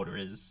of Water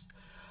is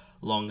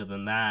longer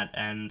than that,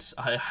 and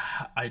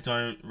I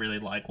don't really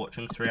like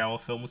watching 3 hour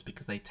films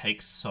because they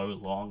take so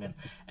long,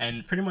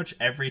 and pretty much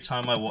every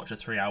time I watch a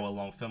 3 hour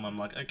long film, I'm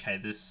like, okay,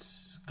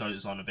 this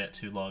goes on a bit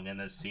too long, and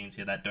there's scenes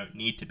here that don't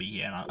need to be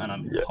here, and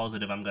I'm Yeah,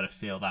 positive I'm gonna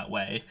feel that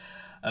way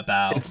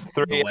about it's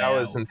the three Way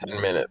hours of and 10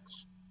 Water.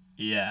 minutes.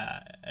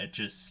 Yeah, it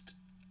just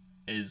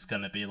is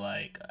gonna be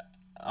like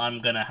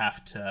I'm gonna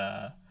have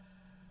to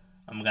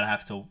I'm gonna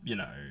have to,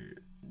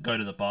 go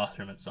to the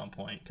bathroom at some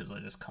point because I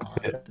just can't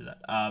Yeah, do that.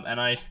 And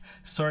I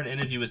saw an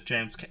interview with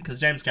because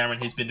James Cameron,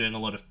 he's been doing a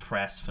lot of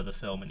press for the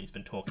film and he's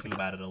been talking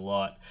about it a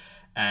lot.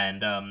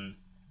 And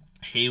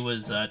he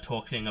was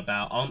talking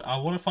about. I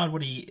want to find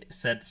what he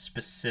said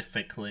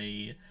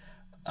specifically,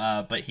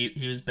 but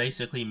he was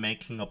basically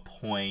making a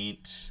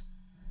point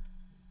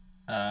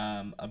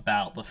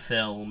about the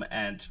film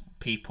and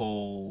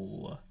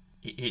people.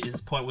 His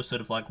point was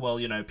sort of like, well,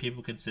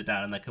 people can sit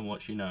down and they can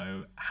watch,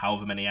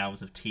 however many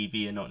hours of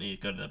TV and not need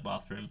to go to the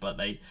bathroom, but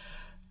they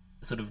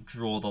sort of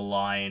draw the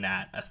line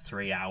at a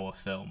 3 hour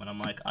film. And I'm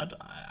like,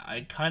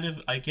 I kind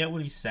of I get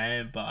what he's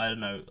saying, but I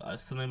don't know,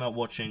 something about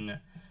watching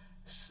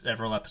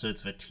several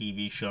episodes of a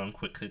TV show in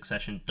quick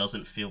succession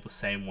doesn't feel the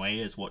same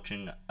way as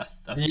watching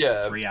a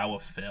yeah, 3 hour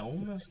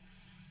film.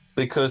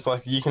 because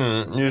like you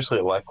can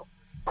usually like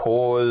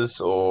pause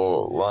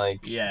or like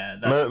Yeah,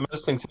 that.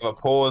 most things have a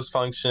pause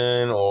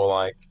function or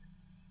like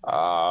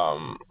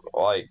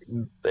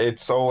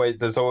it's always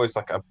there's always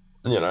like a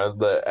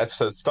the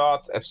episode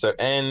starts, episode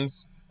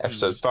ends,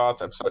 episode Mm,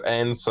 starts, episode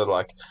ends. So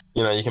like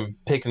you can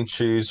pick and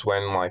choose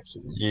when like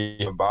you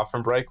have a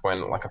bathroom break.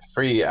 When like a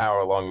 3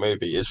 hour long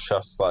movie is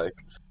just like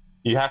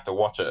you have to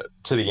watch it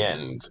to the yeah,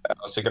 end,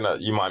 else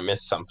you might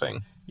miss something.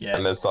 yeah.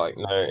 And there's like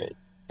no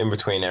in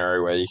between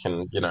area where you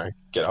can get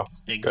up,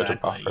 go to the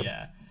Exactly, bathroom.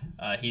 yeah.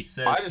 He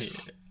I says here,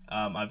 just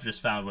I've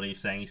just found what he's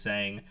saying. He's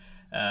saying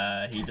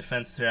he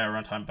defends 3 hour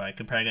runtime by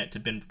comparing it to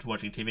binge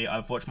watching TV.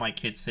 I've watched my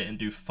kids sit and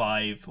do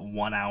 5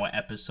 1 hour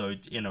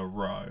episodes in a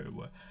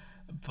row.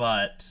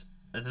 But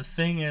the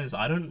thing is,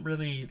 I don't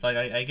really like.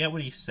 I get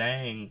what he's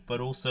saying,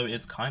 but also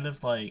it's kind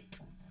of like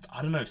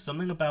I don't know,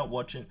 something about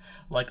watching.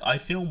 Like I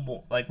feel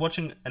more like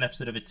watching an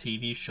episode of a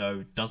TV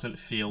show doesn't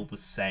feel the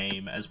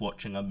same as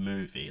watching a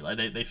movie. Like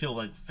they feel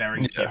like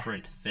very yeah,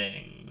 different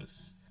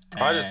things.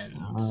 I just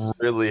And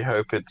really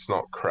hope it's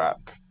not crap,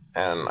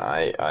 and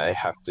I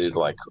have to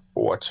like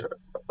watch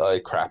a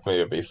crap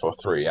movie for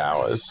 3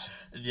 hours.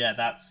 yeah,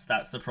 that's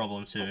the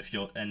problem too. If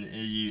you're and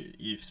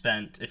you've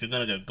spent if you're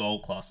gonna go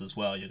gold class as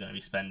well, you're gonna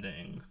be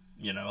spending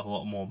a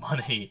lot more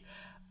money.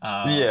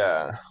 Uh,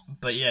 Yeah,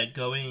 but yeah,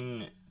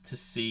 going to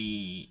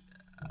see,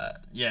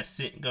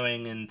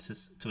 going into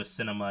to a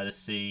cinema to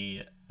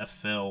see a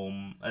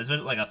film,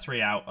 especially like a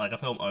 3 hour, like a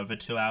film over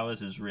 2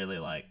 hours, is really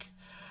like,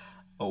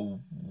 oh,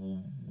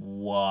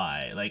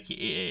 why? Like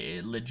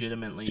it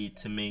legitimately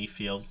to me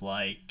feels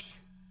like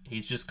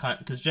he's just kind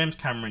because James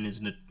Cameron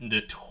is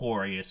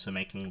notorious for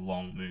making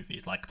long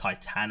movies. Like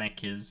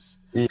Titanic is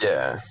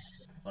yeah.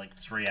 like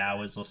 3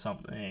 hours or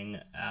something.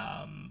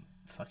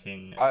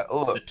 Fucking I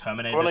the look.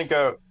 I Terminator want to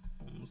go.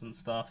 films and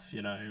stuff.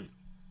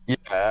 Yeah,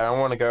 I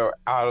want to go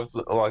out of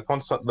like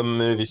once the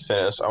movie's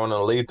finished. I want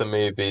to leave the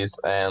movies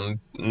and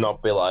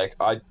not be like,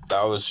 I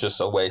that was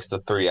just a waste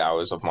of 3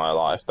 hours of my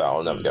life that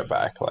I'll never get Mm,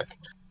 back. Like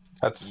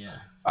that's yeah,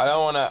 I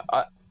don't want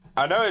to.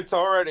 I know it's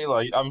already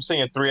like I'm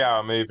seeing a 3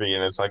 hour movie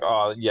and it's like,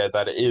 oh yeah,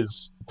 that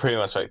is pretty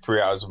much like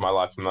 3 hours of my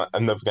life.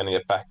 I'm never gonna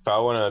get back. But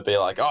I want to be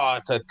like, oh,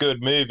 it's a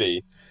good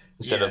movie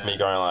instead of me yeah,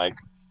 going like,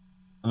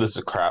 this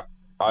is crap.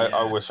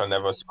 I yeah, wish I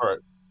never saw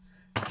it.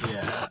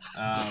 yeah.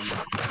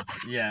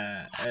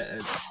 Yeah.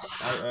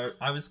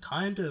 I was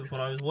kind of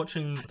when I was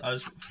watching. I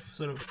was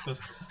sort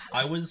of.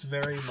 I was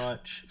very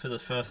much for the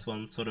first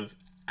one, sort of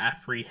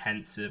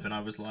apprehensive, and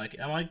I was like,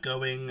 "Am I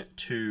going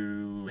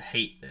to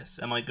hate this?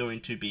 Am I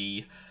going to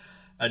be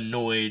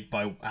annoyed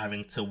by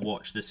having to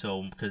watch this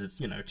film because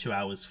it's 2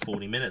 hours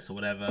 40 minutes or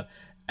whatever?"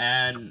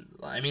 And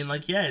I mean,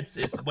 like, yeah,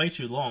 it's way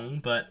too long,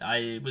 but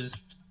I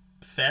was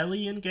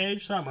fairly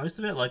engaged throughout most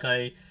of it. Like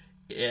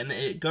and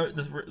it go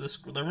the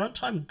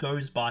runtime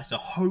goes by, so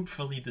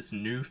hopefully this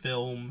new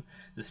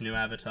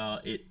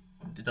Avatar, it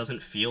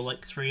doesn't feel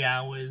like 3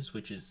 hours,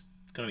 which is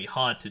gonna be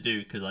hard to do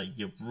because like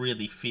you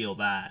really feel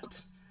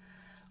that.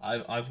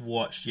 I've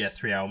watched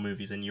 3 hour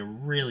movies and you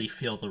really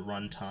feel the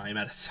runtime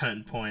at a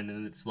certain point,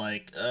 and it's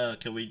like,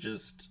 can we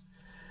just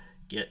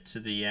get to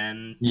the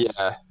end.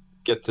 Yeah,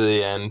 get to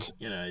the end.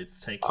 You know, it's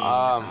taking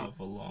Um,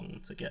 however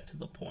long to get to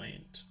the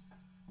point.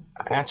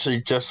 I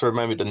actually just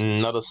remembered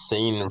another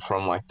scene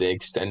from like the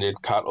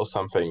extended cut or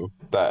something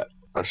that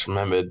I just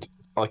remembered.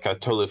 Like I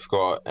totally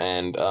forgot,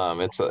 and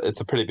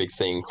it's a pretty big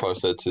scene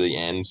closer to the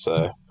end.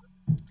 So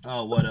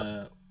Oh,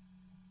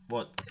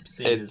 what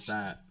scene is it's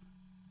that?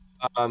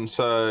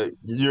 so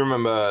you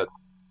remember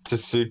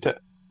Tasute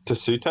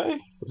Tasute,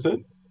 is it?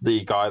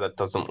 The guy that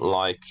doesn't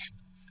like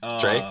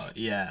Jake. Oh,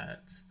 yeah,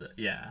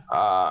 yeah.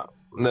 Uh,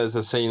 there's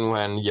a scene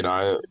when you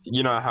know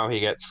how he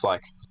gets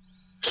like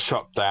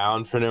shot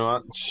down pretty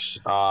much.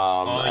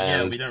 Oh,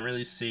 yeah. And We don't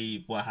really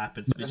see what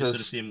happens. We there's just sort of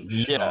this see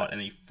him yeah, shot, and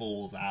he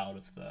falls out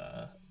of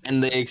the.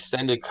 in the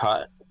extended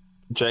cut,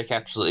 Jake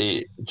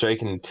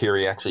and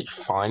Terry actually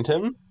find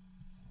him,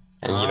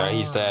 and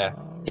he's there,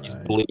 Ah, he's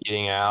right.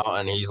 bleeding out,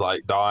 and he's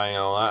like dying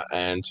and all that,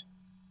 and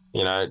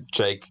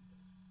Jake,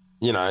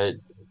 you know,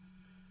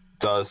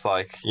 does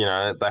like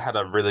they had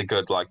a really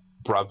good like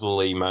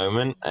brotherly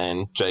moment,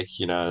 and Jake,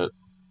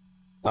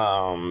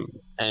 um,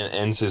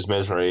 ends his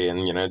misery,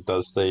 and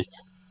does the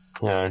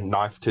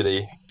knife to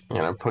the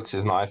puts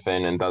his knife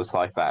in and does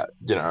like that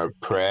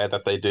prayer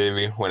that they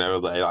do whenever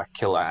they like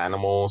kill an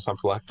animal or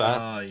something like that,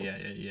 Oh, yeah,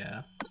 yeah,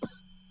 yeah.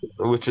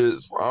 which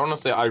is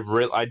honestly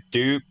I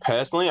do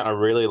personally I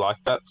really like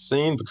that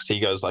scene because he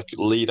goes like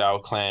lead our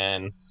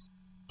clan,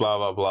 blah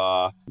blah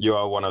blah, you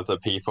are one of the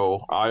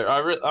people. I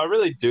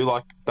really do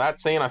like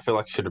that scene. I feel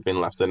like should have been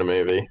left in a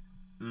movie,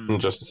 and Mm.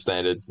 just a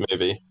standard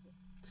movie.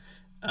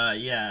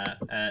 Yeah,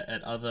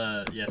 at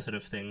other sort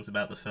of things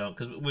about the film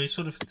because we're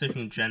sort of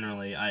thinking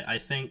generally. I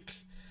think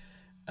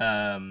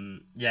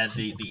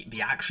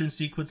the action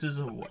sequences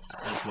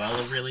as well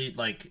are really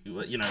like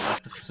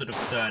like the sort of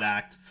third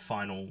act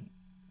final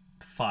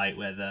fight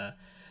where the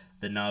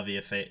Navi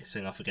are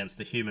facing off against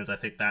the humans. I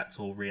think that's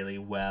all really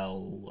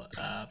well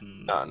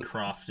None.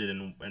 crafted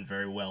and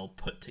very well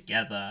put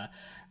together,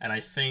 and I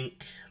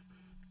think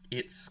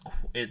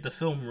the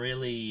film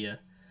really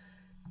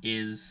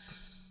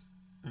is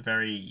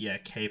very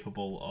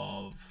capable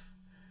of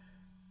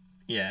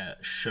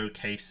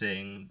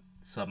showcasing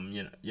some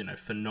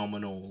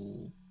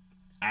phenomenal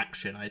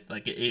action. I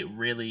like it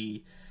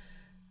really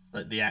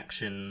like the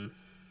action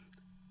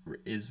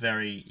is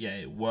very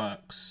it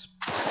works.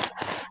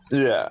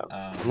 Yeah,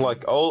 Um,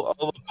 like all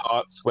the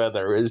parts where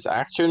there is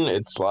action,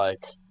 it's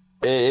like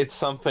it's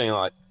something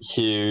like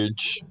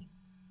huge.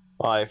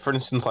 Like for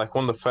instance, like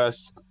one of the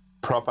first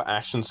proper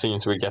action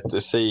scenes we get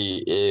to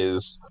see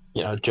is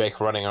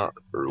Jake running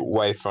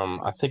away from,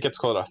 I think it's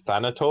called a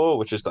Thanator,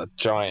 which is that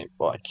giant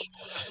like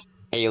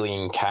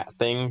alien cat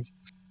thing.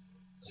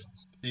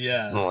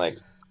 yeah, Like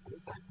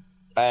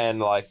and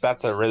like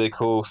that's a really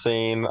cool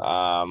scene.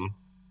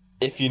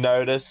 If you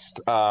noticed,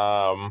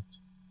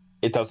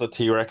 it does a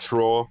T Rex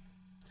roar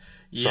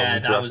yeah,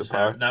 from Jurassic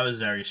Park. that was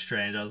very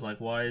strange. I was like,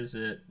 why is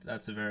it?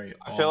 That's a very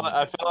odd.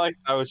 I feel like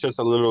that was just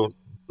a little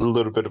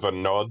bit of a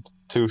nod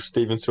to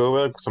Steven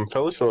Spielberg because I'm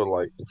fairly sure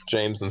like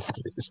James and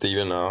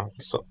Steven are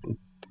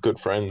good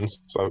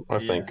friends. So I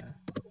think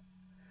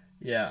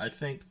Yeah, yeah. I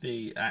think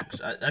the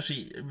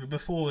actually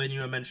before when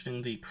you were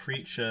mentioning the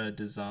creature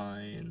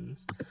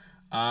designs,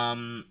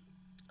 um,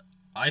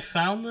 I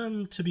found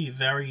them to be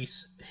very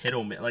hit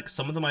or miss. Like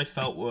some of them I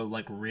felt were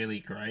like really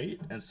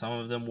great, and some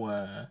of them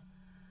were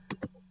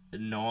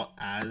not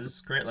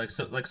as great. Like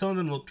some of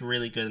them looked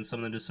really good, and some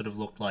of them just sort of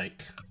looked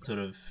like sort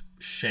of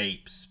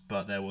shapes,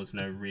 but there was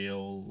no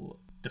real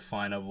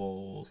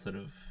definable sort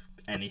of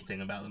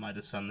anything about them. I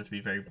just found them to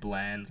be very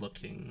bland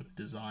looking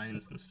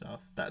designs and stuff.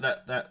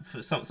 That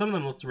for some of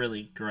them looked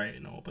really great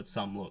and all, but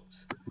some looked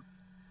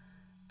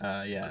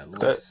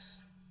that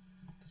less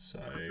so.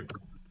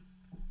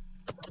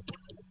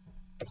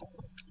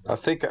 I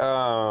think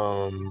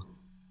the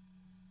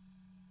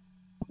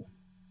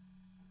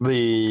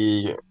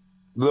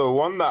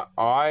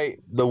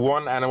the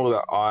one animal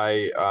that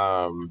I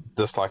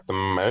dislike the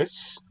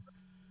most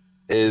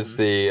is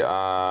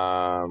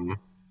Mm-hmm.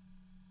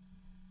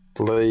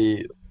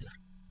 the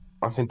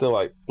I think they're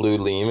like blue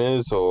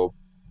lemurs or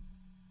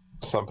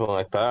something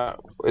like that.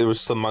 It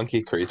was the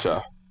monkey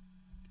creature.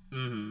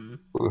 Mm-hmm.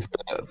 With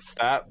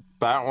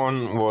that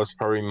one was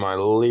probably my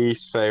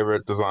least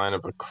favorite design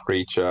of a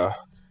creature.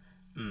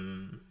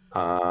 Mm.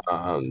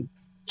 Um,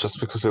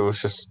 just because it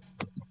was just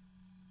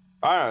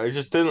I don't know, it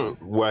just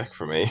didn't work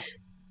for me. It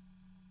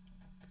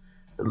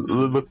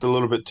Mm. looked a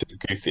little bit too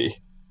goofy.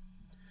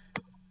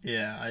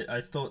 Yeah,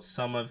 I thought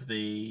some of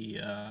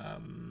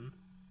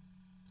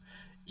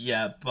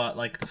yeah, but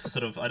like the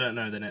sort of I don't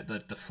know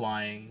the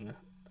flying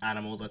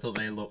animals. I thought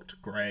they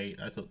looked great.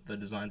 I thought the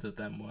designs of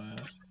them were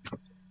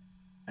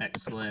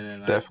excellent,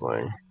 and I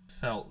Definitely.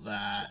 felt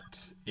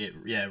that it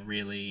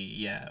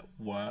really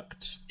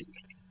worked.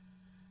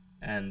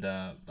 And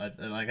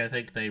I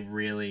think they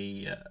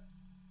really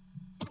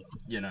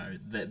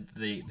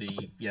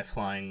the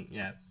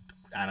flying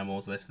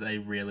animals they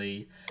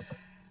really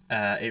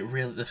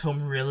the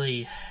film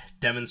really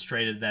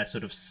demonstrated their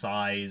sort of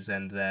size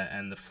and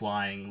the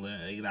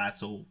flying.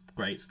 That's all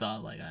great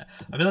start.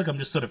 I feel like I'm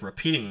just sort of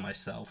repeating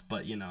myself,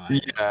 but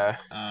Yeah,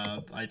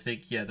 I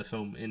think yeah, the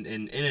film in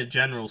a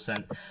general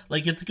sense,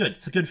 like it's a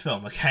good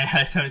film. Okay,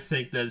 I don't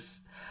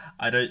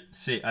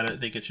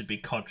think it should be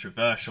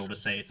controversial to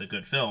say it's a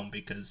good film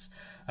because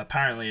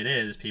apparently it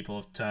is. People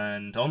have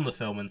turned on the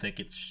film and think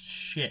it's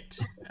shit,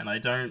 and I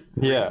don't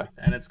yeah, really.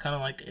 And it's kind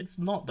of like it's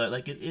not though.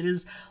 Like it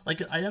is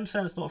like I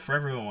understand it's not for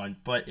everyone,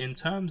 but in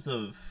terms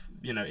of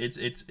it's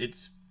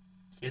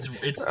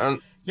and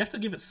you have to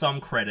give it some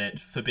credit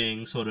for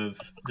being sort of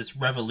this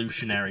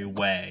revolutionary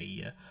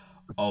way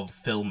of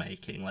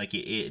filmmaking. Like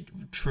it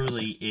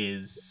truly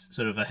is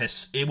sort of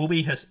it will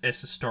be a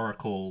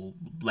historical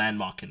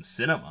landmark in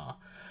cinema.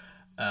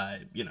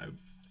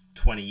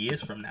 20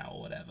 years from now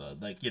or whatever.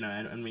 Like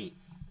and we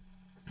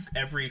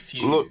every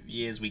few look,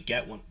 years we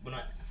get one. Well,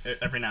 not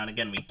every now and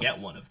again we get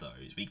one of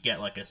those. We get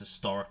like a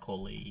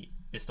historically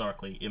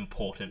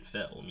important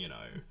film.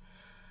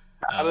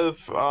 out Uh,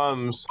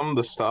 of some of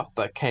the stuff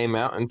that came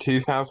out in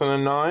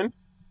 2009,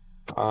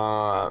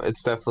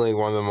 it's definitely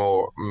one of the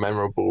more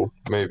memorable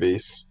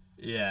movies.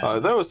 yeah,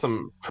 There was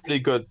some pretty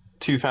good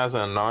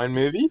 2009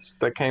 movies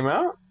that came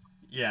out.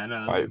 yeah.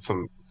 No, Like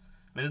some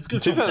I mean, it's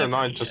good films every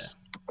 2009 year. just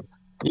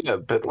yeah,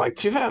 but like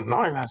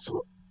 2009 has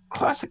some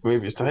classic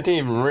movies that I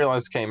didn't even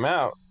realize came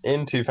out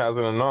in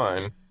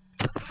 2009.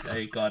 Yeah,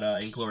 you got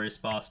Inglorious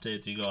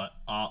Bastards. You got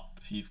Up.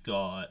 You've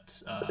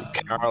got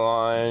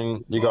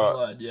Caroline,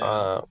 Caroline.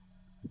 Yeah.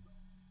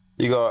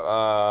 you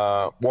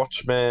got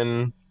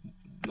Watchmen,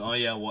 Oh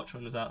yeah,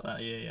 Watchmen was out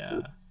that year. Yeah.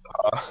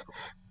 uh,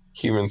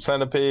 Human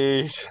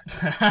Centipede,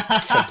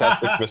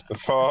 Fantastic Mr.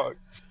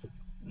 Fox,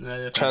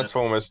 No, yeah,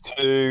 Transformers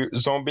 2,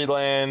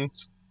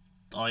 Zombieland.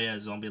 oh yeah,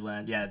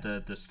 Zombieland. Yeah,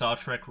 the Star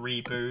Trek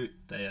reboot.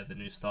 They had the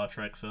new Star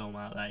Trek film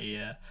out that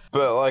year.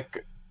 But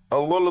like a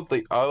lot of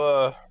the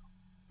other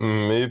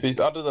movies,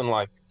 other than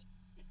like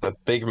the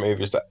big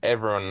movies that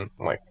everyone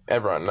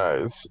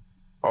knows,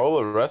 all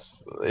the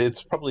rest,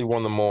 it's probably one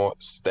of the more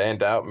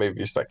standout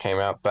movies that came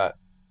out that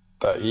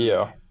year.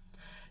 Mm.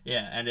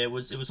 Yeah, and it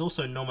was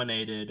also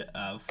nominated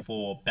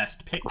for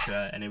Best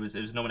Picture, and it was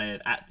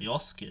nominated at the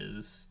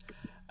Oscars,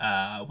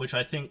 which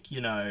I think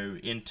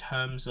in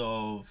terms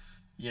of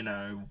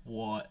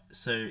what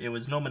so it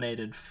was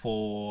nominated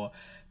for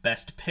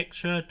Best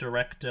Picture,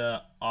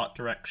 Director, Art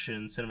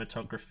Direction,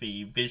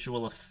 Cinematography,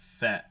 Visual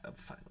Effect.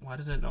 Why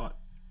did it not?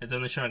 It's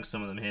only showing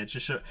some of them here.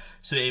 So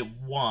it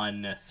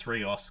won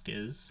three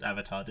Oscars.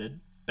 Avatar did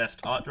Best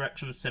Art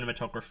Direction,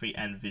 Cinematography,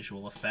 and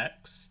Visual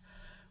Effects,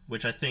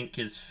 which I think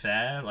is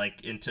fair.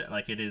 Like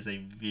it is a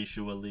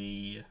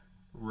visually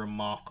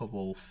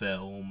remarkable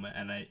film,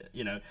 and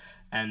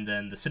and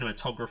then the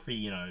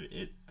cinematography.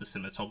 The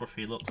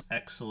cinematography looks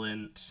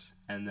excellent,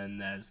 and then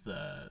there's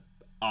the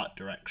art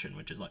direction,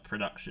 which is like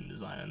production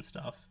design and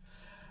stuff.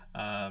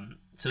 So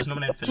it was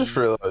nominated for I just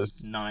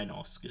realized, nine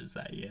Oscars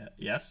that year.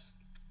 Yes.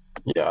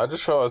 yeah, I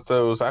just realized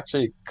there was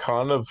actually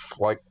kind of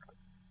like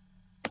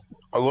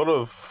a lot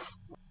of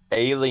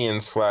alien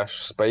slash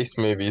space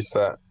movies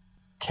that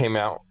came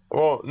out.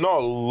 Well,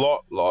 not a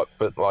lot,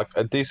 but like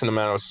a decent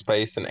amount of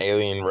space and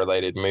alien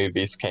related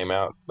movies came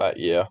out that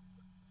year.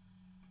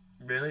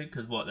 Really?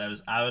 Because what there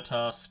was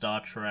Avatar,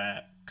 Star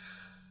Trek,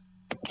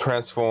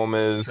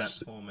 Transformers,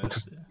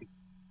 Transformers.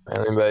 Yeah.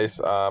 Alien Base,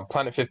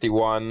 Planet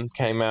 51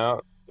 came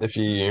out. If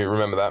you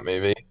remember that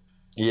movie,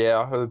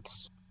 yeah,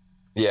 it's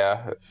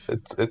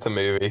a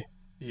movie.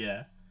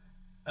 Yeah.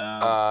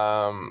 Um,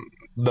 Um,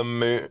 the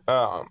Moon,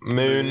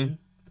 Moon.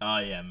 Oh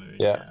yeah, Moon.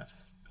 yeah,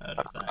 Yeah, heard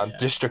of that. Yeah,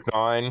 District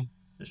 9.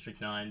 District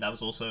 9. That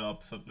was also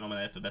up for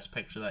nominated for Best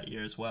Picture that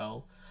year as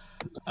well.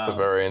 It's a Um,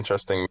 very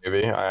interesting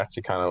movie. I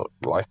actually kind of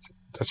like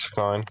District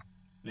 9.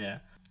 yeah,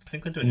 I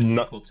think they're doing a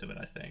No, sequel to it.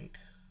 I think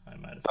I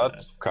might have heard.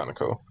 that's kind of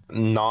cool.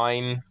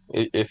 Nine,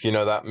 if you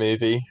know that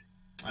movie,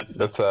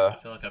 that's I a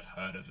feel like I've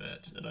heard of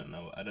it. I don't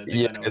know. I don't think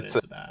yeah, I know what it's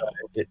about.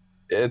 it,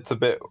 it's a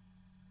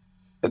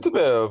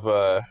bit of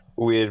a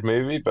weird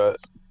movie, but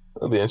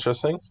it'll be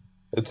interesting.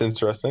 It's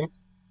interesting.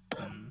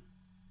 Hmm.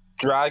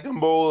 Dragon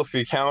Ball, if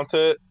you count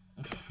it.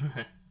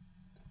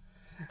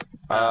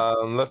 uh,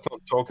 Let's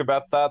not talk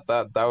about that.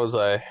 That was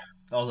a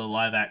oh, the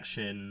live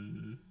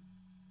action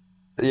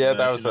yeah,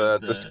 that was version of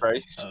a the.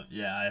 disgrace.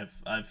 Yeah,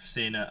 I've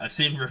seen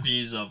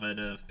reviews of it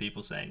of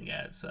people saying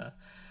yeah, it's a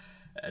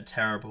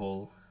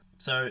terrible.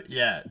 So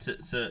yeah,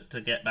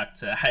 to get back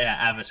to yeah,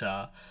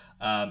 Avatar.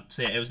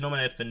 So yeah, it was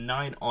nominated for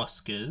nine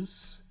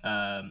Oscars.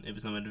 It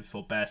was nominated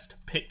for Best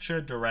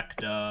Picture,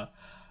 Director,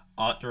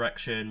 Art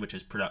Direction, which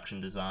is production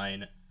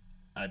design.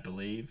 I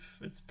believe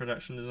it's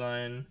production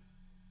design.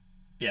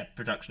 Yeah,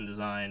 production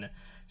design,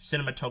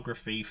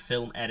 cinematography,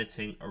 film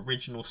editing,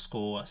 original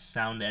score,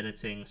 sound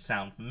editing,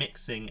 sound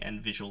mixing,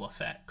 and visual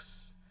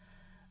effects,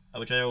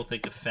 which I all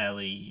think are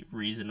fairly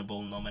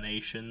reasonable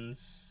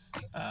nominations.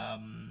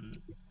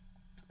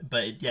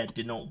 But it, yeah,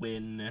 did not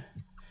win. It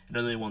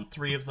only won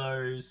three of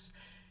those.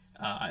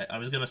 I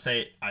was gonna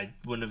say I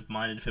wouldn't have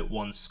minded if it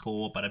won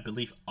score, but I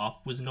believe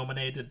Up was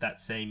nominated that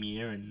same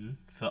year and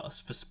for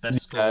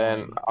best score,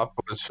 And and Up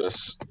was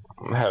just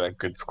had a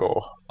good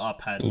score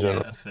Up had in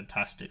general. a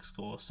fantastic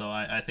score. So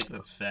I think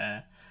that's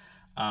fair.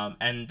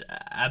 And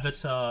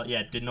Avatar,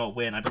 yeah, did not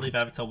win. I believe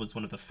Avatar was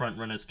one of the front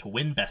runners to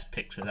win Best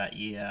Picture that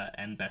year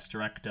and Best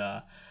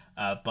Director,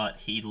 but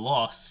he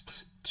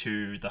lost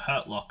to The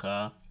Hurt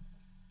Locker,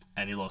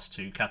 and he lost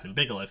to Catherine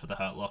Bigelow for The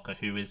Hurt Locker,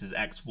 who is his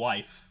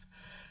ex-wife.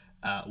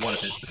 One of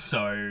his,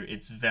 so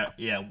it's very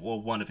yeah,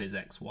 well, one of his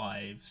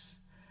ex-wives.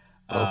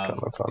 That's kind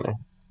Um, of funny.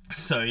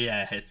 so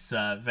yeah, it's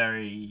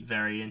very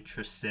very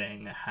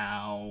interesting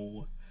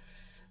how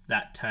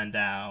that turned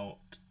out.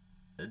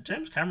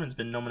 James Cameron's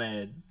been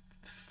nominated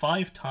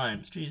 5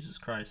 times. Jesus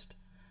Christ,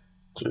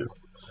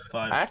 Jeez.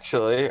 five.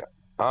 Actually,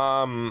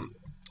 um,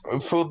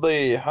 for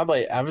the how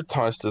they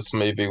advertised this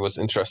movie was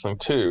interesting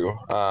too.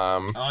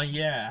 Oh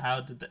yeah,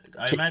 how did they,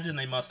 I He, imagine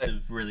they must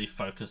have really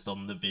focused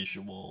on the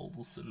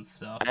visuals and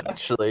stuff. And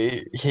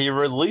actually, he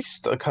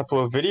released a couple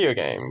of video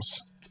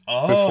games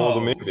before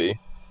the oh, movie.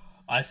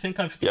 I think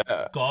I've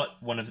Yeah,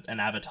 got one of an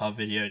Avatar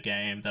video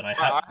game that I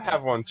have. I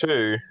have one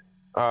too.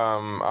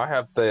 I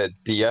have the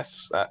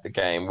DS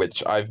game,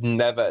 which I've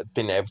never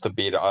been able to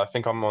beat. I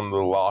think I'm on the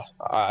last.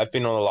 I've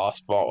been on the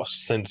last boss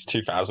since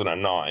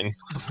 2009,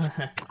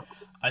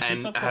 I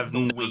think and I've got have the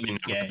never been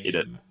Wii able to beat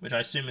it. game, which I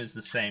assume is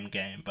the same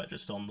game, but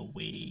just on the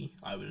Wii,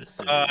 I would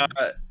Uh, assume.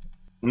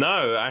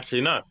 no,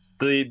 actually, no.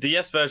 The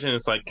DS version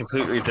is like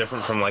completely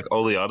different from like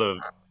all the other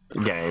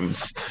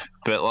games,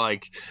 but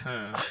like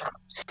Huh.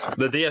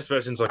 the DS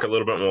version's like a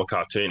little bit more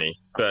cartoony.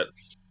 But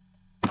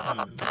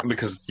Hmm.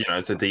 because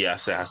it's a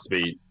DS, it has to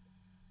be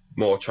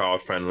more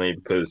child friendly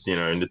because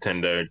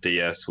Nintendo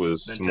DS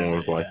was more Nintendo,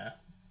 of like yeah.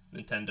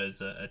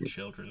 Nintendo's a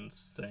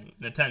children's thing.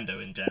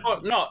 Nintendo in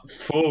not general. not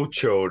for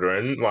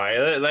children. Like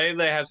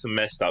they have some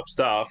messed up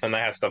stuff, and they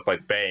have stuff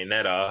like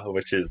Bayonetta,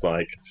 which is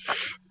like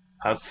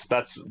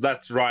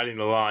that's right in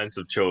the lines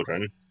of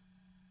children.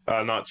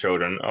 Not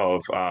children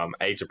of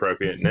age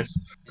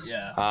appropriateness.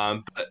 Yeah.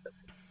 But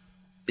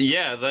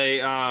yeah, they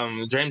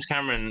James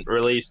Cameron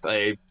released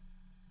a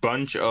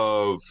bunch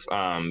of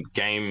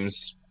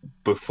games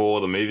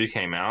before the movie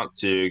came out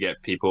to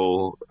get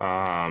people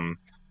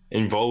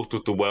involved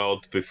with the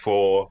world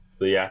before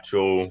the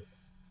actual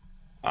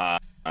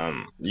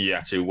you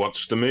actually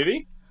watch the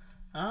movie.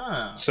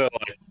 Ah, So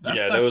like that's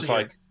yeah, there was actually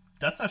like a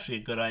that's actually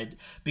a good idea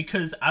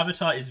because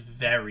Avatar is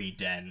very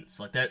dense.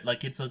 Like that,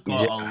 like it's got a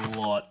yeah.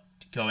 lot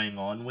going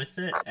on with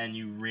it, and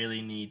you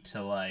really need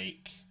to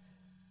like.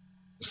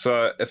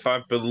 So if I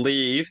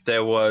believe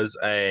there was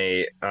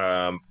a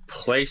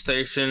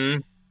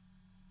PlayStation,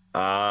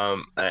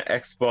 an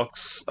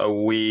Xbox, a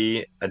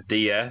Wii, a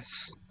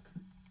DS,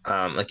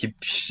 like a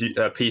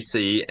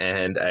PC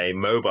and a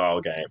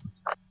mobile game,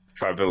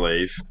 if I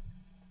believe.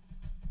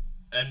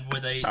 And were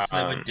they so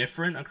they were Um,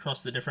 different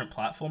across the different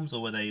platforms,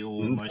 or were they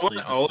all they mostly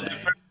weren't the all same?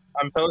 different.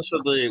 I'm pretty sure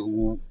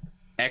the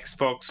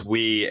Xbox,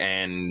 Wii,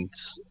 and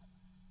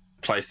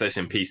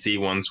PlayStation PC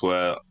ones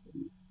were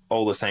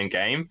all the same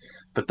game,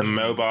 but the Hmm.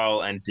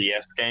 mobile and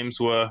DS games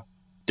were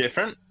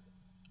different.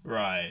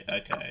 Right.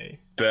 Okay.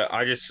 But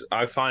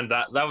I find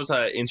that was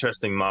an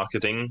interesting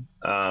marketing,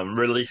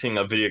 releasing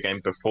a video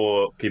game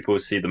before people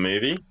see the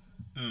movie.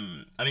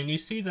 Hmm. I mean, you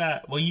see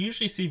that. Well, you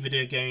usually see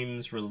video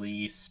games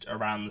released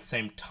around the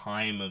same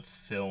time of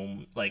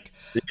film,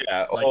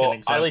 Yeah, like an or at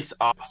example. least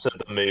after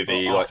the Or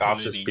movie, like after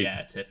after movie, people.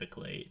 yeah,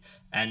 typically.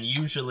 And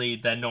usually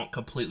they're not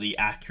completely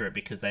accurate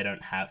because they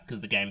don't have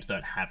because the games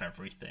don't have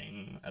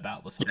everything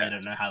about the film. They Yeah,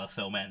 don't know how the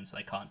film ends.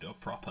 They can't do a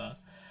proper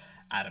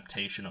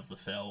adaptation of the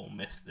film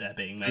if they're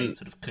being made and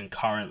sort of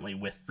concurrently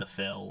with the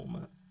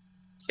film.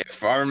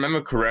 if I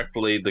remember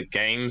correctly, the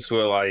games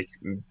were like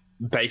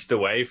based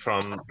away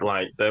from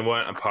like they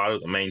weren't a part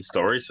of the main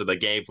story, so they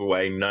gave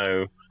away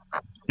no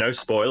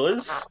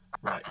spoilers.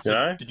 Right. You So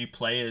know, did you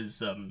play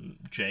as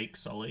Jake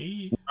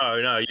Sully?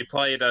 no, you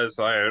play it as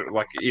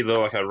like either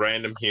like a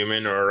random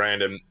human or a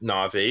random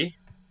Navi.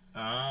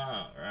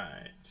 Ah,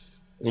 right.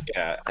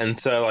 Yeah, and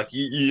so like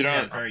you So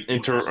yeah, don't very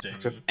interact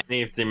with interesting.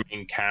 any of the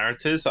main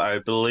characters, I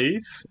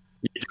believe.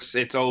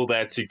 It's all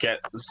there to get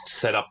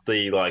set up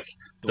the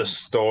The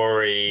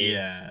story,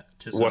 yeah,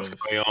 to sort what's of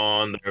going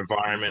on, the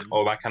environment, mm,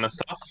 all that kind of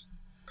stuff.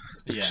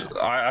 Which yeah.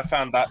 I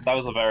found that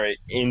was a very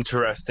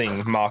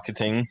interesting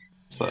marketing.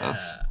 So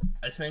Yeah,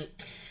 I think.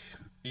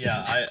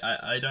 Yeah,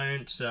 I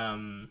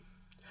don't.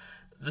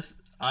 This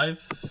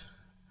I've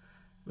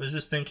was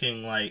just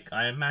thinking. Like,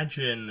 I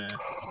imagine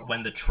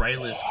when the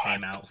trailers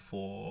came out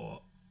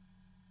for.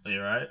 Are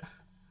you right?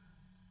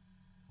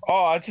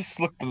 oh, I just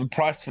looked at the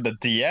price for the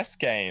DS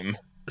game.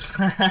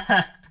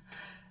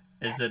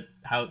 Is it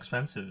how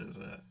expensive is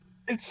it?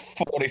 It's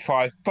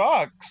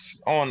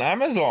 $45 on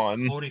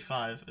Amazon,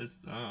 45 is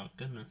oh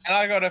goodness. and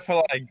I got it for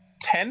like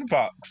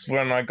 $10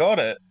 when I got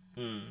it.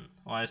 Hmm.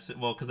 Well,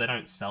 well, because they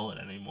don't sell it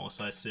anymore,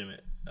 so I assume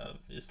it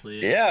obviously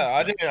Yeah, is.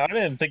 I But didn't I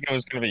didn't think it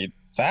was gonna be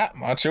that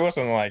much. It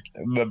wasn't like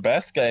the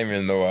best game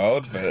in the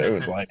world, but it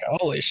was like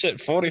holy shit,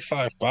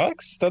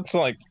 $45.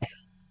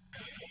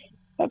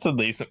 That's a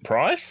decent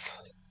price.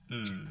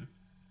 Hmm.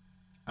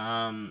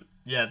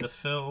 Yeah, the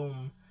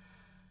film,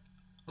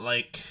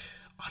 like,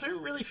 I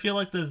don't really feel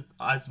like there's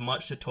as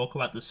much to talk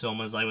about this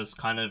film as I was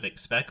kind of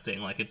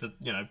expecting. Like, it's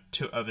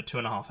over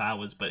 2.5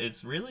 hours, but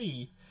it's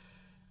really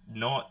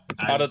not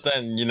Other as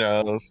than,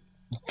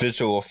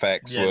 visual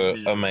effects yeah, the were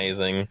visual.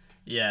 amazing.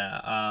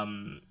 Yeah,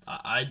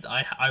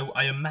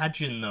 I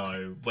imagine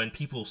though when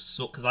people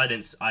saw, because I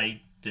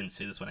didn't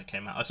see this when it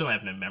came out. I certainly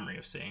have no memory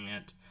of seeing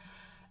it,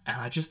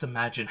 and I just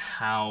imagine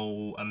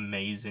how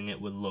amazing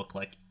it would look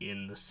like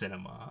in the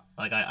cinema.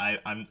 Like I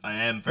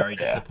am very Yeah.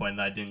 disappointed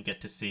I didn't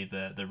get to see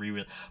the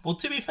re-release. Well,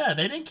 to be fair,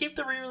 they didn't keep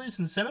the re-release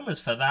in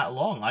cinemas for that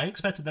long. I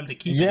expected them to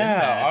keep it in Yeah,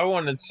 there. I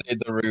wanted to see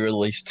the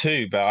re-release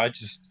too, but I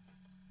just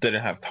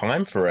didn't have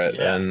time for it,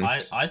 Yeah, and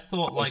I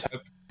thought I was like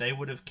hoping. they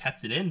would have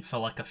kept it in for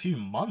like a few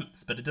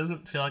months, but it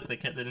doesn't feel like they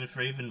kept it in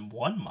for even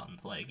 1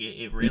 month. Like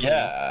it really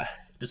Yeah,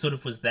 just sort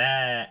of was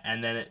there,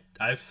 and then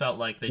I felt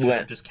like they should when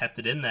have just kept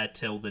it in there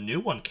till the new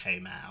one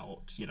came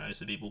out,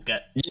 so people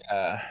get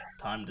yeah.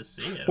 time to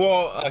see it or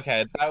Well, whatever.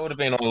 okay, that would have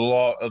been a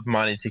lot of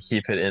money to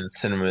keep it in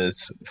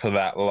cinemas for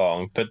that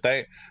long, but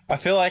I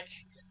feel like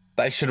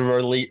they should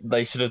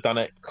have done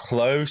it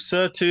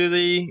closer to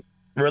the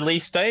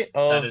release date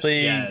That of is, the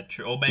yeah,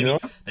 true. Or new maybe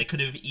one. they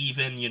could have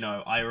even,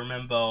 I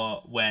remember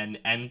when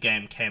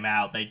Endgame came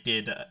out, they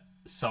did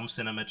some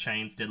cinema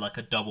chains did like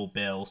a double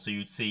bill, so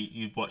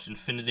you'd watch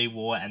Infinity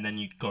War and then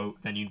you'd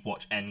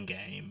watch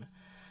Endgame,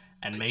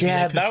 and maybe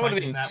they Yeah, could that would try have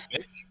doing been that.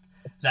 sick.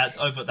 That's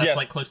Yeah,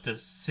 like close to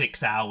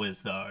 6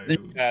 hours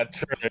though. yeah,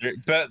 true.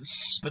 But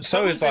But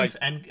so so is is like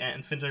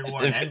Infinity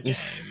War and if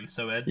Endgame,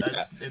 so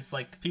yeah, it's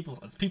like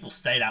people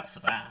stayed out for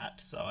that.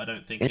 So I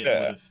don't think it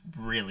would yeah, have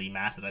really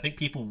mattered. I think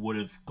people would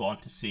have gone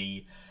to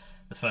see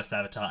the first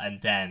Avatar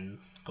and then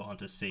gone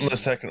to the see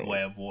second one.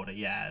 Way of Water.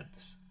 Yeah,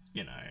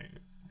 you know.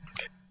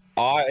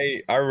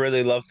 I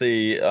really love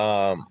the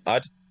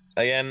I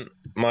again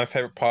my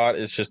favorite part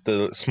is just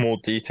the small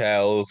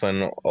details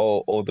and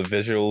all the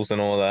visuals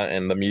and all that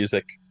and the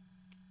music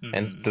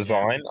and Yeah.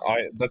 design.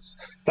 I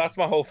that's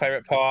my whole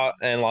favorite part,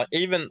 and like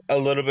even a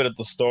little bit of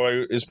the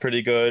story is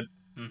pretty good,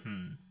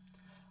 hmm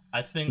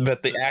I think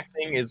but the that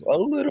acting is a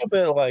little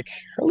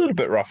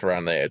bit rough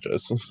around the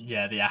edges.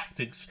 yeah, the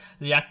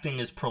acting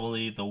is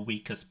probably the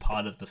weakest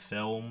part of the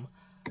film.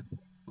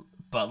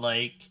 But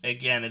like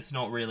again, it's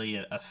not really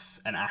an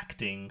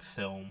acting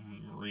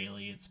film.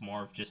 Really, it's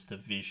more of just a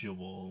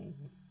visual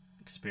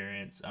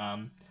experience.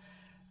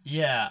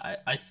 Yeah,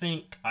 I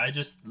think I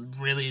just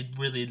really,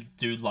 really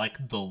do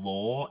like the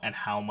lore and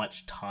how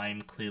much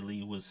time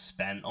clearly was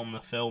spent on the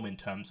film in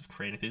terms of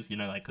creating things.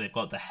 Like they've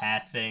got the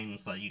hair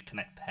things, like you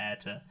connect the hair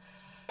to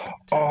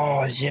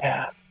Oh music,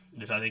 yeah.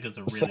 which I think is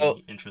a So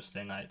really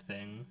interesting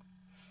thing.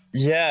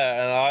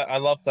 yeah, and I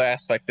love the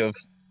aspect of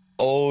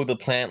all the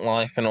plant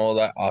life and all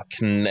that are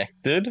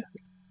connected.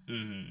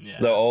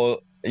 They're Yeah. all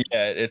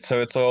yeah, it's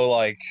all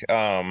like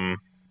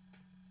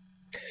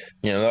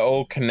they're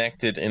all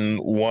connected in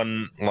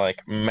one like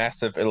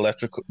massive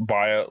electric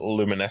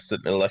bioluminescent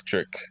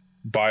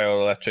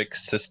bioelectric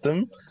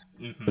system,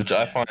 which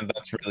I Yeah. find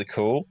that's really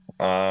cool.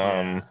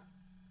 Yeah.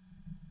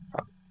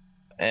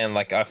 And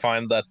like I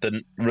find that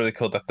the really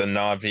cool that the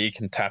Navi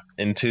can tap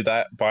into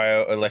that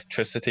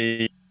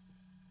bioelectricity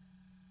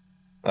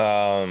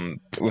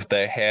with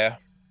their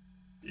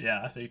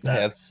Yeah, I think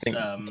hair that's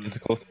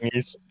tentacle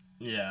thingies.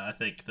 yeah, I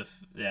think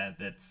yeah,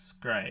 that's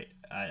great.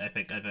 I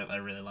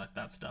really like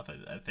that stuff.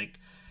 I think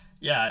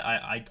yeah,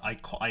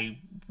 I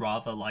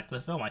rather like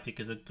the film. I think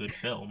is a good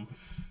film.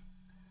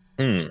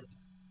 Mm,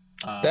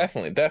 Uh,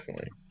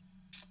 definitely.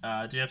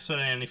 do you have sort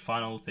of any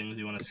final things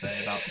you want to say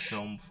about the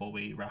film before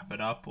we wrap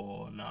it up,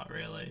 or not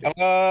really?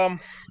 Um,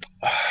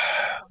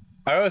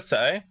 I would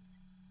say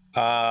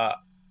uh,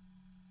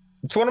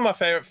 it's one of my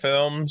favorite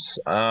films.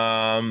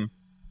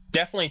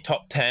 Definitely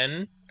top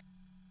 10.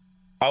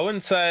 I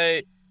wouldn't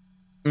say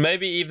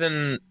maybe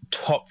even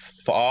top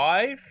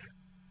 5.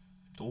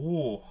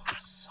 Oh,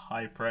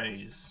 high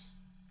praise.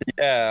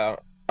 Yeah.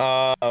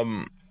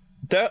 Um,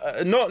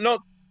 not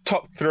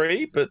top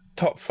 3, but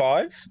top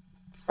 5.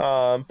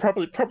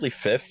 Probably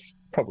fifth.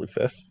 Probably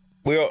fifth.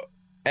 We are,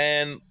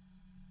 and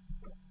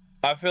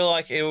I feel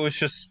like it was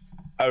just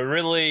a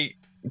really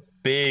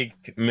big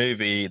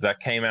movie that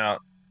came out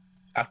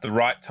at the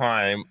right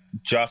time,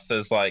 just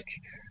as like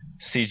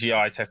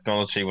CGI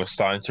technology was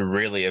starting to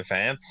really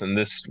advance, and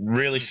this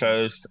really hmm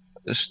shows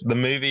the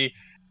movie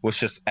was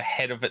just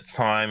ahead of its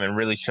time and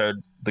really showed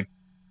the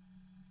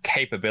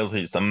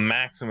capabilities, the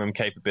maximum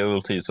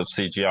capabilities of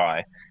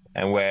CGI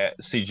and where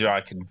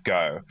CGI can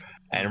go,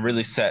 and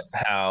really hmm set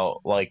how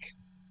like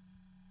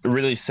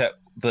really set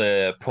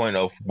the point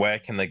of where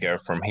can they go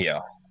from here,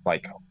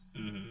 like.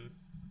 hmm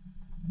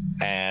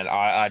And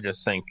I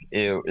just think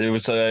it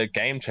was a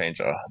game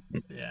changer.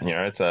 Yeah.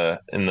 It's a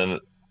in the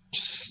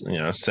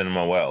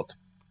cinema world.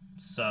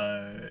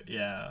 So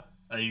yeah,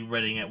 are you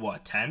rating it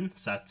what 10?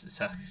 So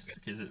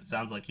because it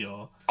sounds like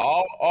you're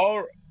I'll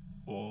I'll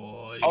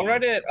or I'll you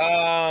rate it.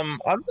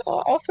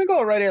 I'll think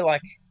I'll rate it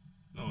like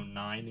or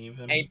 9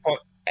 even. 8 point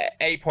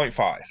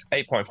 8.5.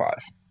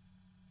 8.5.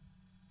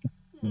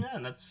 Yeah,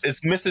 and that's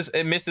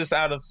it misses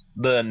out of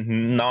the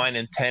 9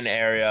 and 10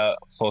 area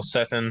for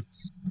certain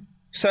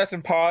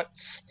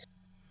parts.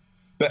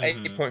 But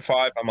hmm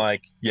 8.5, I'm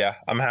like, yeah,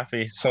 I'm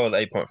happy. Solid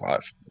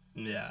 8.5.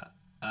 yeah.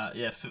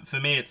 Yeah, for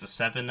me it's a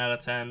 7 out of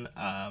 10.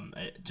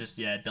 It just,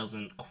 yeah, it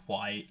doesn't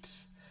quite,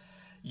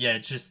 yeah,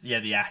 it's just, yeah,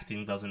 the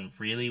acting doesn't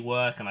really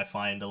work, and I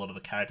find a lot of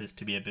the characters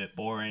to be a bit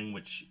boring,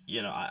 which,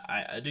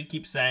 I do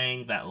keep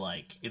saying that,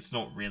 like, it's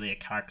not really a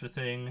character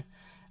thing,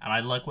 and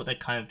I like what they're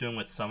kind of doing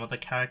with some of the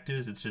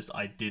characters. It's just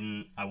I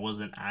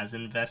wasn't as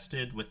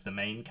invested with the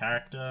main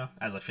character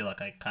as I feel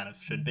like I kind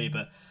of should be,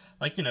 but,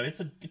 like,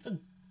 it's a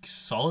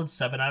solid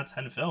 7 out of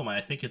 10 film. I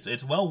think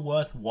it's well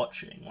worth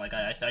watching. Like,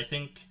 I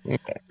think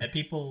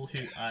people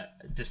who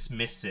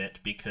dismiss it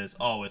because,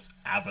 oh, it's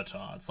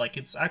Avatar. It's like,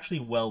 it's actually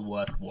well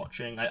worth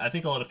watching. I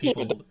think a lot of Yeah,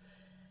 people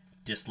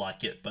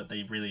dislike it, but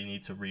they really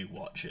need to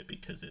rewatch it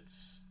because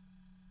it's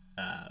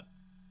uh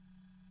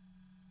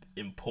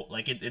important.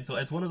 Like,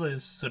 it's one of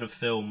those sort of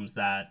films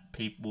that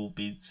people will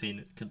be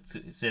seen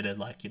considered,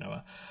 like,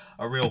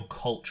 a real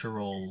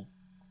cultural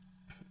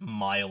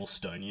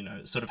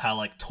milestone. Sort of how,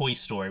 like, Toy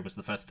Story was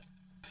the first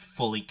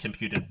fully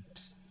computer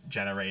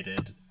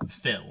generated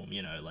film.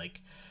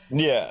 Like,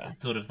 yeah,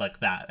 it's sort of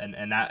like that,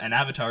 and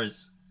Avatar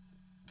is,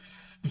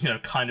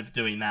 kind of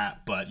doing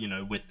that, but,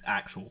 with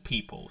actual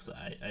people. So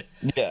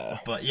yeah.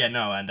 but yeah,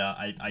 no, and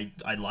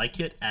I like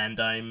it, and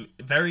I'm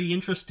very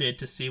interested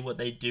to see what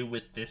they do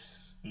with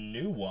this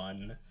new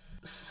one.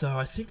 So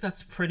I think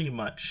that's pretty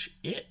much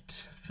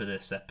it for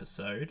this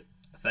episode.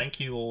 Thank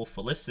you all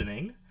for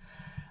listening.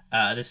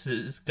 This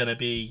is gonna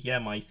be, yeah,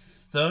 my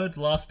third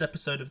last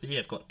episode of the year.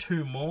 I've got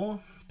two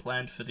more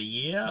planned for the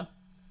year,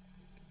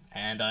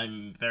 and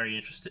I'm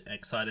very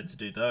excited to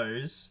do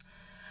those.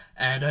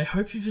 And I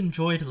hope you've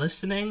enjoyed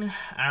listening.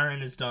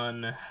 Aaron has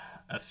done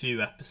a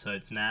few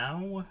episodes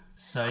now.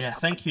 So yeah,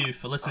 thank you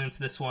for listening to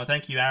this one.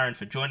 Thank you, Aaron,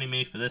 for joining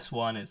me for this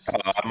one.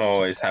 I'm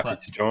always happy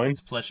to join.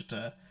 It's a pleasure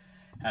to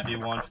have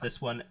you on for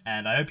this one,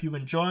 and I hope you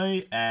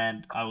enjoy.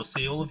 And I will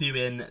see all of you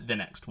in the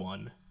next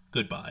one.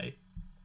 Goodbye.